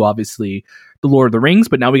ties to, obviously, the Lord of the Rings.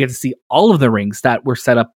 But now we get to see all of the rings that were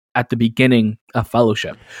set up at the beginning of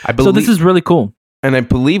Fellowship. So this is really cool. And I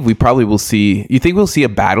believe we probably will see, you think we'll see a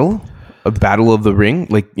battle of the ring?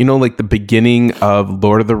 Like, like the beginning of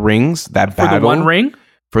Lord of the Rings, that battle. For the One Ring?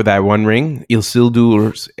 For that One Ring,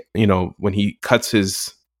 Isildur's, when he cuts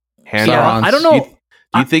his hand off. I don't know.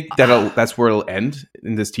 Do you think that's where it'll end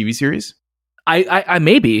in this TV series? I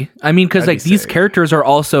maybe. I mean, because these characters are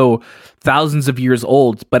also thousands of years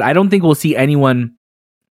old, but I don't think we'll see anyone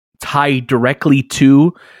tied directly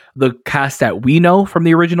to the cast that we know from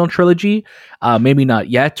the original trilogy. Maybe not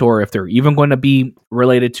yet, or if they're even going to be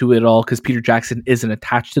related to it at all, because Peter Jackson isn't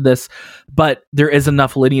attached to this. But there is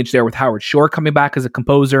enough lineage there with Howard Shore coming back as a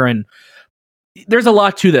composer, and there's a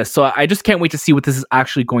lot to this. So I just can't wait to see what this is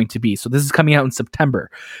actually going to be. So this is coming out in September.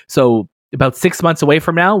 So about 6 months away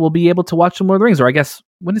from now, we'll be able to watch some Lord of the Rings. Or I guess,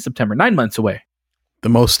 when is September? 9 months away. The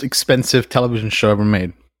most expensive television show ever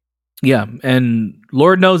made. Yeah, and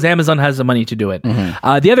Lord knows Amazon has the money to do it.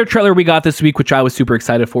 Mm-hmm. The other trailer we got this week, which I was super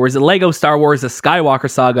excited for, is the Lego Star Wars: The Skywalker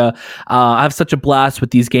Saga. I have such a blast with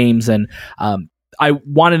these games, and I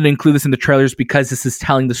wanted to include this in the trailers because this is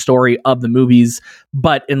telling the story of the movies,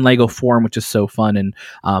 but in Lego form, which is so fun. And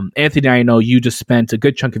Anthony, I know you just spent a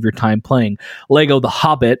good chunk of your time playing Lego The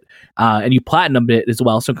Hobbit, and you platinumed it as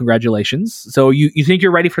well, so congratulations. So you think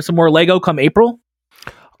you're ready for some more Lego come April?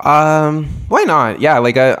 Why not? Yeah,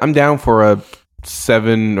 like I'm down for a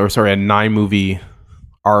 9 movie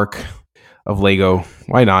arc of Lego.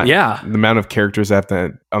 Why not? Yeah, the amount of characters I have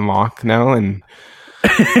to unlock now, and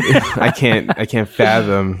I can't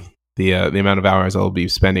fathom the amount of hours I'll be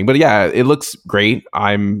spending. But yeah, it looks great.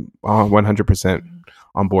 I'm 100%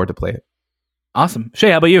 on board to play it. Awesome. Shay,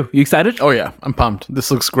 how about you? You excited? Oh yeah, I'm pumped. This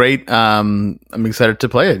looks great. I'm excited to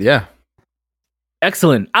play it. Yeah.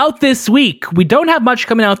 Excellent. Out this week. We don't have much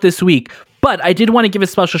coming out this week, But I did want to give a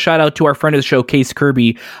special shout out to our friend of the show, Case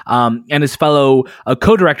Kirby, and his fellow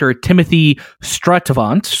co-director, Timothy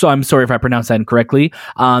Stratavant. So I'm sorry if I pronounced that incorrectly.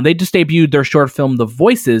 They just debuted their short film, The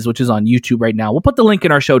Voices, which is on YouTube right now. We'll put the link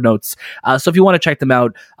in our show notes. So if you want to check them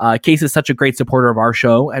out, Case is such a great supporter of our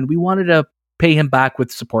show, and we wanted to pay him back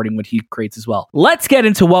with supporting what he creates as well. Let's get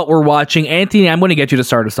into what we're watching. Anthony, I'm going to get you to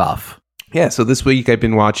start us off. Yeah, so this week I've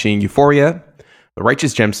been watching Euphoria, The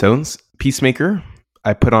Righteous Gemstones, Peacemaker.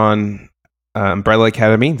 I put on Umbrella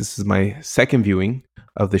Academy. This is my second viewing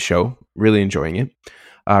of the show. Really enjoying it.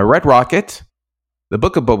 Red Rocket, The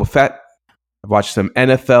Book of Boba Fett. I've watched some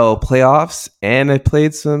NFL playoffs, and I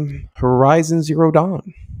played some Horizon Zero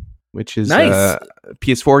Dawn, which is nice. A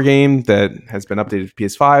PS4 game that has been updated to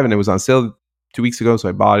PS5, and it was on sale 2 weeks ago, so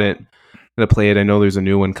I bought it. I'm going to play it. I know there's a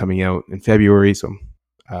new one coming out in February, so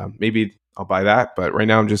maybe I'll buy that. But right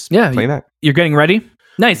now, I'm just playing that. You're getting ready?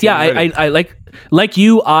 Nice. Yeah, I like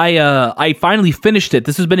you. I finally finished it.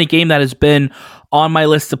 This has been a game that has been on my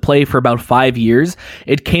list to play for about 5 years.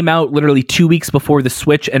 It came out literally 2 weeks before the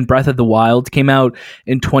Switch and Breath of the Wild came out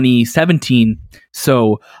in 2017.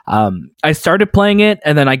 So I started playing it,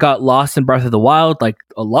 and then I got lost in Breath of the Wild, like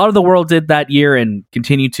a lot of the world did that year, and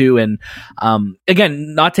continue to. And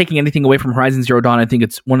again, not taking anything away from Horizon Zero Dawn, I think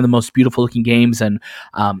it's one of the most beautiful looking games, and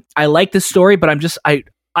I like the story, but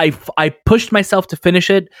I pushed myself to finish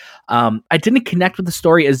it. I didn't connect with the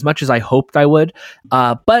story as much as I hoped I would.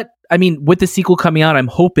 But I mean, with the sequel coming out, I'm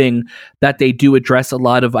hoping that they do address a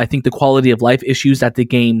lot of, I think, the quality of life issues that the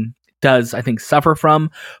game does, I think, suffer from.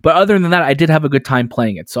 But other than that, I did have a good time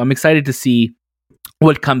playing it. So I'm excited to see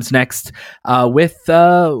what comes next with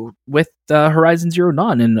Horizon Zero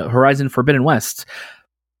Dawn and Horizon Forbidden West.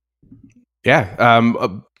 Yeah,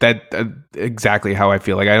 that exactly how I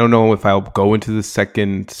feel. Like, I don't know if I'll go into the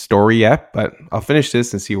second story yet, but I'll finish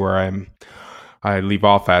this and see where I leave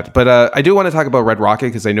off at. But I do want to talk about Red Rocket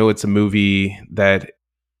because I know it's a movie that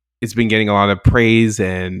it's been getting a lot of praise,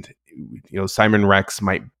 and Simon Rex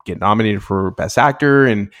might get nominated for Best Actor,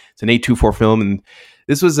 and it's an A24 film. And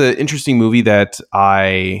this was an interesting movie that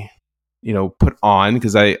I put on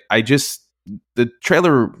because the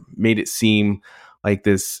trailer made it seem like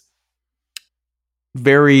this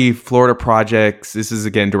very Florida Projects. This is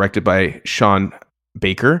again directed by Sean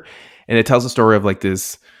Baker, and it tells the story of like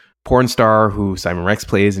this porn star who Simon Rex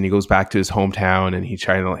plays, and he goes back to his hometown, and he's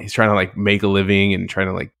trying to like make a living and trying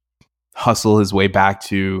to like hustle his way back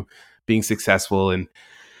to being successful. And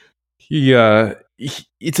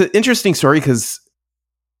it's an interesting story because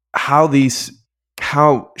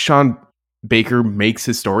how Sean Baker makes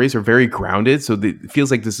his stories are very grounded, so it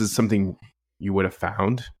feels like this is something you would have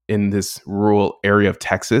found in this rural area of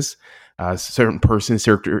Texas, certain persons,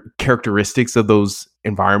 characteristics of those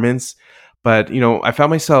environments. But, I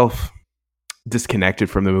found myself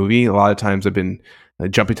disconnected from the movie. A lot of times I've been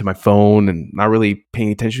jumping to my phone and not really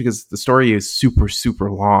paying attention because the story is super,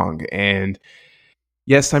 super long. And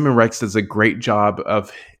yes, Simon Rex does a great job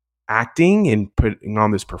of acting and putting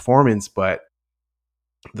on this performance, but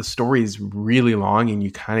the story is really long and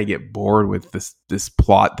you kind of get bored with this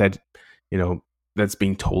plot that that's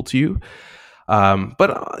being told to you.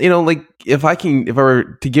 But like if I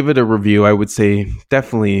were to give it a review, I would say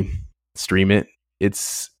definitely stream it.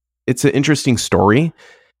 It's an interesting story.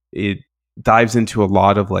 It dives into a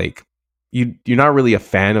lot of like you're not really a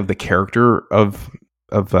fan of the character of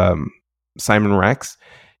Simon Rex.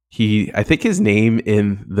 I think his name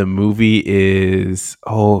in the movie is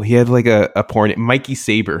he had like a porn, Mikey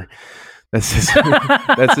Saber. That's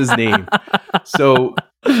his name. So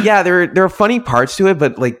yeah, there are funny parts to it,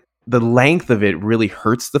 but like the length of it really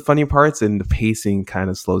hurts the funny parts, and the pacing kind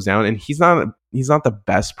of slows down. And he's not the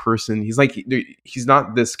best person. He's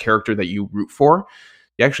not this character that you root for.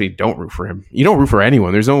 You actually don't root for him. You don't root for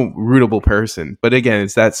anyone. There's no rootable person. But again,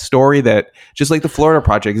 it's that story that, just like the Florida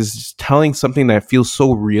Project, is just telling something that feels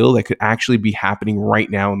so real that could actually be happening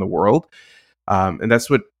right now in the world. And that's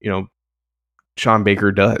what Sean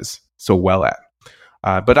Baker does so well at.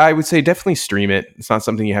 But I would say definitely stream it. It's not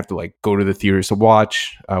something you have to like go to the theaters to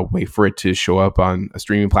watch. Wait for it to show up on a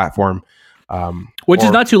streaming platform. Which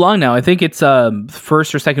is not too long now. I think it's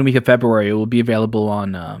first or second week of February. It will be available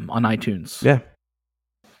on iTunes. Yeah.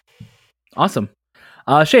 Awesome.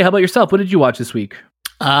 Shay, how about yourself? What did you watch this week?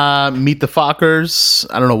 Meet the Fockers.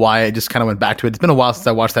 I don't know why. I just kind of went back to it. It's been a while since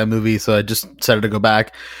I watched that movie, so I just decided to go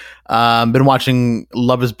back. Been watching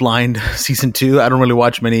Love is Blind season 2. I don't really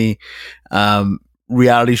watch many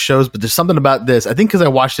reality shows, but there's something about this. I think because I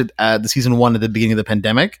watched it the season 1 at the beginning of the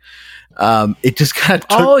pandemic. It just kind of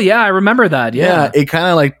I remember that. Yeah, it kind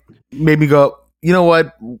of like made me go, you know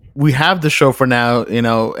what? We have the show for now, and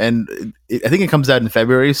I think it comes out in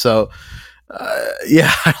February, so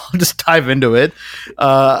Yeah, I'll just dive into it.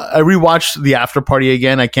 I rewatched The After Party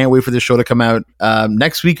again. I can't wait for this show to come out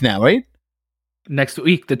next week now, right? Next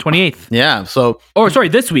week, the 28th. Yeah. So,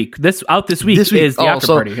 this week. This week is the After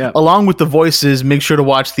Party. Yeah. Along with The Voices, make sure to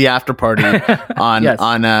watch The After Party on Yes.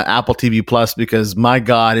 on Apple TV Plus, because my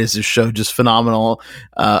God, is this show just phenomenal?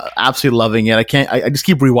 Absolutely loving it. I just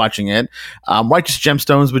keep rewatching it. Righteous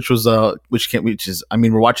Gemstones,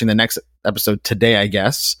 we're watching the next episode today, I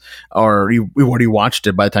guess, or we already watched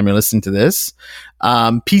it by the time you're listening to this.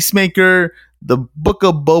 Peacemaker, the Book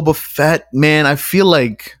of Boba Fett. Man, I feel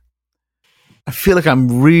like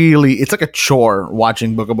it's like a chore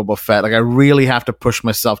watching Book of Boba Fett. Like, I really have to push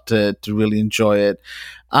myself to really enjoy it.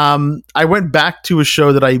 I went back to a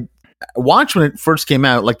show that I watched when it first came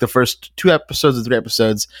out, like the first 2 episodes or 3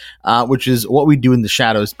 episodes, which is What We Do in the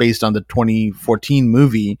Shadows, based on the 2014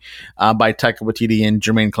 movie by Taika Waititi and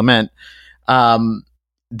Jermaine Clement.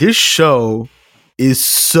 This show is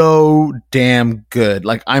so damn good.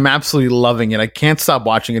 Like, I'm absolutely loving it. I can't stop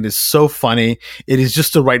watching it. It's so funny. It is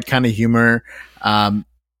just the right kind of humor. Even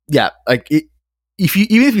if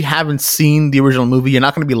you haven't seen the original movie, you're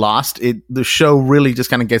not going to be lost. The show really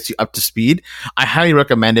just kind of gets you up to speed. I highly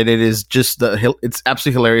recommend it. It is just it's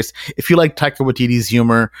absolutely hilarious. If you like Taika Waititi's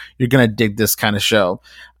humor, you're going to dig this kind of show.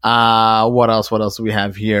 What else do we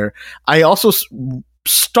have here? I also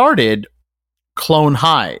started Clone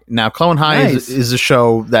High. Now, Clone High is a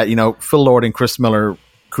show that, Phil Lord and Chris Miller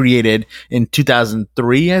created in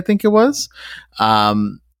 2003, I think it was.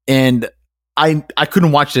 And I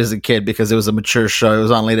couldn't watch it as a kid because it was a mature show. It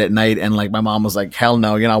was on late at night, and like my mom was like, "Hell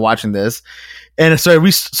no, you're not watching this." And so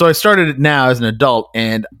I started it now as an adult,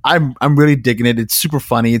 and I'm really digging it. It's super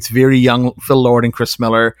funny. It's very young Phil Lord and Chris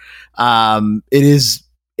Miller. It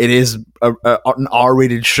is an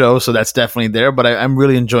R-rated show, so that's definitely there. But I'm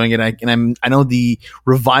really enjoying it. I know the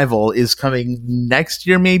revival is coming next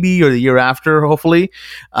year, maybe, or the year after, hopefully,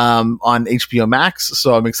 on HBO Max.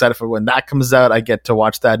 So I'm excited for when that comes out. I get to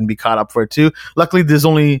watch that and be caught up for it too. Luckily, there's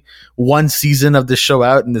only 1 season of this show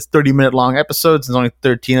out, and there's 30-minute long episodes. There's only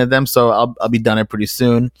 13 of them, so I'll be done it pretty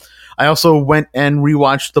soon. I also went and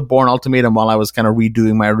rewatched The Bourne Ultimatum while I was kind of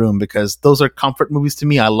redoing my room, because those are comfort movies to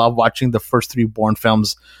me. I love watching the first 3 Bourne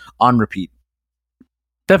films on repeat.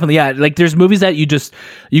 Definitely, yeah. Like, there's movies that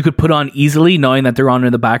you could put on easily, knowing that they're on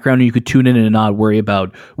in the background, and you could tune in and not worry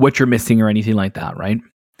about what you're missing or anything like that, right?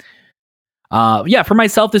 For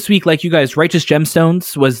myself this week, like you guys, Righteous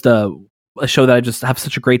Gemstones was a show that I just have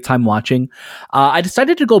such a great time watching. I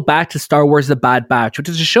decided to go back to Star Wars The Bad Batch, which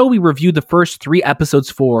is a show we reviewed the first 3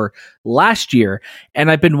 episodes for last year,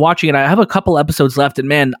 and I've been watching it. I have a couple episodes left, and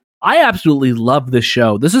man, I absolutely love this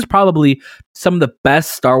show. This is probably some of the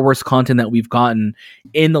best Star Wars content that we've gotten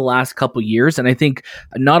in the last couple years. And I think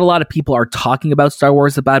not a lot of people are talking about Star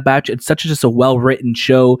Wars The Bad Batch. It's just a well-written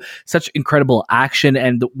show, such incredible action,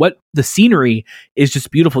 and the scenery is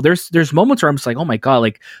just beautiful. There's moments where I'm just like, oh my God,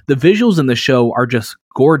 like the visuals in the show are just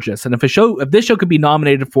gorgeous. And if this show could be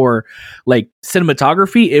nominated for like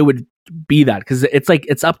cinematography, it would be that, because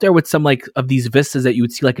it's up there with some like of these vistas that you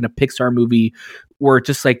would see like in a Pixar movie, where it's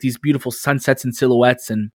just like these beautiful sunsets and silhouettes,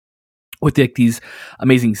 and with like these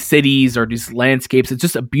amazing cities or these landscapes. It's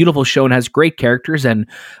just a beautiful show and has great characters. And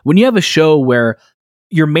when you have a show where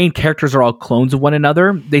your main characters are all clones of one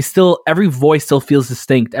another, every voice still feels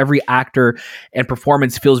distinct. Every actor and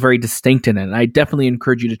performance feels very distinct in it. And I definitely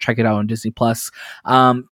encourage you to check it out on Disney Plus.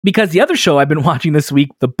 Because the other show I've been watching this week,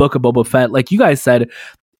 The Book of Boba Fett, like you guys said,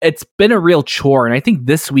 it's been a real chore. And I think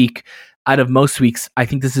this week, out of most weeks, I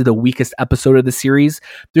think this is the weakest episode of the series.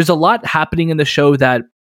 There's a lot happening in the show that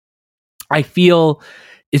I feel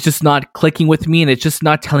is just not clicking with me, and it's just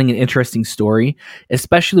not telling an interesting story,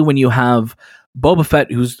 especially when you have Boba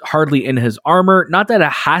Fett, who's hardly in his armor. Not that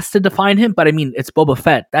it has to define him, but I mean, it's Boba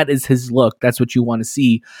Fett. That is his look. That's what you want to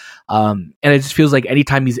see. And it just feels like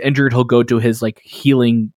anytime he's injured, he'll go to his like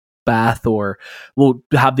healing bath, or we'll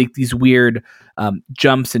have these weird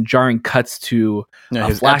jumps and jarring cuts to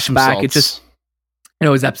flashback. It just,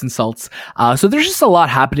 his Epsom salts. So there's just a lot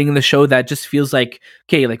happening in the show that just feels like,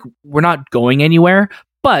 okay, like we're not going anywhere.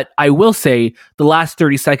 But I will say the last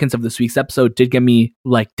 30 seconds of this week's episode did get me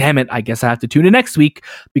like, damn it, I guess I have to tune in next week,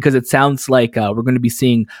 because it sounds like we're going to be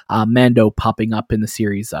seeing Mando popping up in the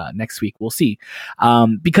series next week. We'll see.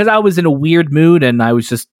 Because I was in a weird mood, and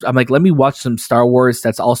I'm like, let me watch some Star Wars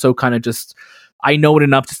that's also kind of just, I know it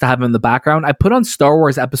enough just to have it in the background. I put on Star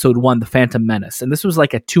Wars Episode 1, The Phantom Menace, and this was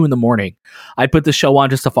like at 2 a.m. I put this show on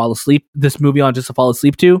just to fall asleep, this movie on just to fall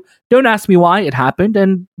asleep to. Don't ask me why, it happened,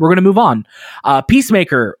 and we're going to move on.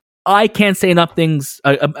 Peacemaker, I can't say enough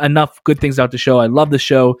good things about the show. I love the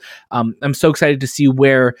show. I'm so excited to see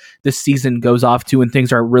where this season goes off to, and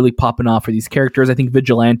things are really popping off for these characters. I think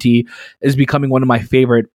Vigilante is becoming one of my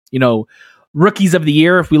favorite, rookies of the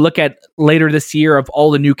year. If we look at later this year of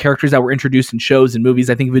all the new characters that were introduced in shows and movies,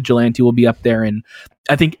 I think Vigilante will be up there. And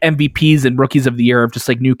I think MVPs and rookies of the year of just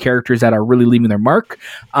like new characters that are really leaving their mark.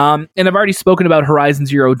 And I've already spoken about Horizon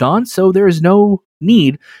Zero Dawn, so there is no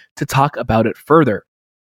need to talk about it further.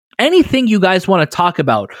 Anything you guys want to talk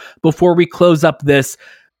about before we close up this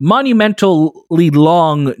monumentally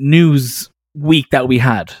long news week that we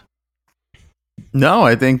had? No,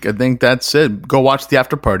 I think that's it. Go watch the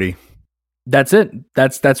after party. That's it.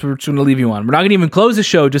 That's what we're going to leave you on. We're not going to even close the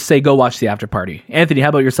show. Just say go watch the after party. Anthony, how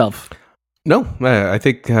about yourself? No, I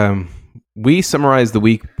think we summarized the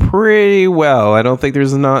week pretty well. I don't think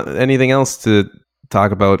there's not anything else to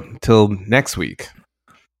talk about till next week.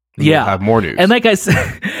 We'll have more news. And like I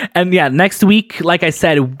said, next week, like I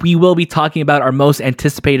said, we will be talking about our most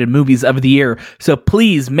anticipated movies of the year. So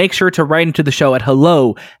please make sure to write into the show at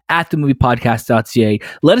hello@themoviepodcast.ca.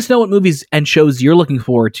 Let us know what movies and shows you're looking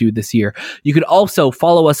forward to this year. You could also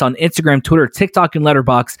follow us on Instagram, Twitter, TikTok, and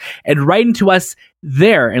Letterboxd, and write into us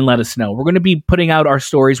there and let us know. We're going to be putting out our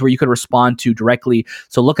stories where you can respond to directly,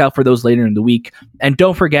 so look out for those later in the week. And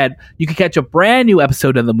don't forget, you can catch a brand new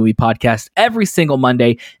episode of the Movie Podcast every single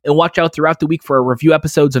Monday, and watch out throughout the week for our review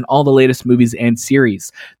episodes on all the latest movies and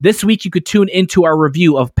series. This week, you could tune into our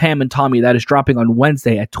review of Pam and Tommy that is dropping on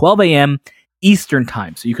Wednesday at 12 a.m. Eastern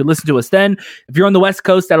time. So you can listen to us then. If you're on the West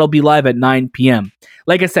Coast, that'll be live at 9 p.m.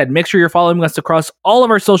 Like I said, make sure you're following us across all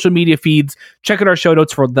of our social media feeds. Check out our show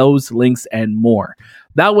notes for those links and more.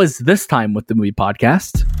 That was This Time with the Movie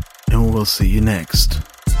Podcast. And we'll see you next.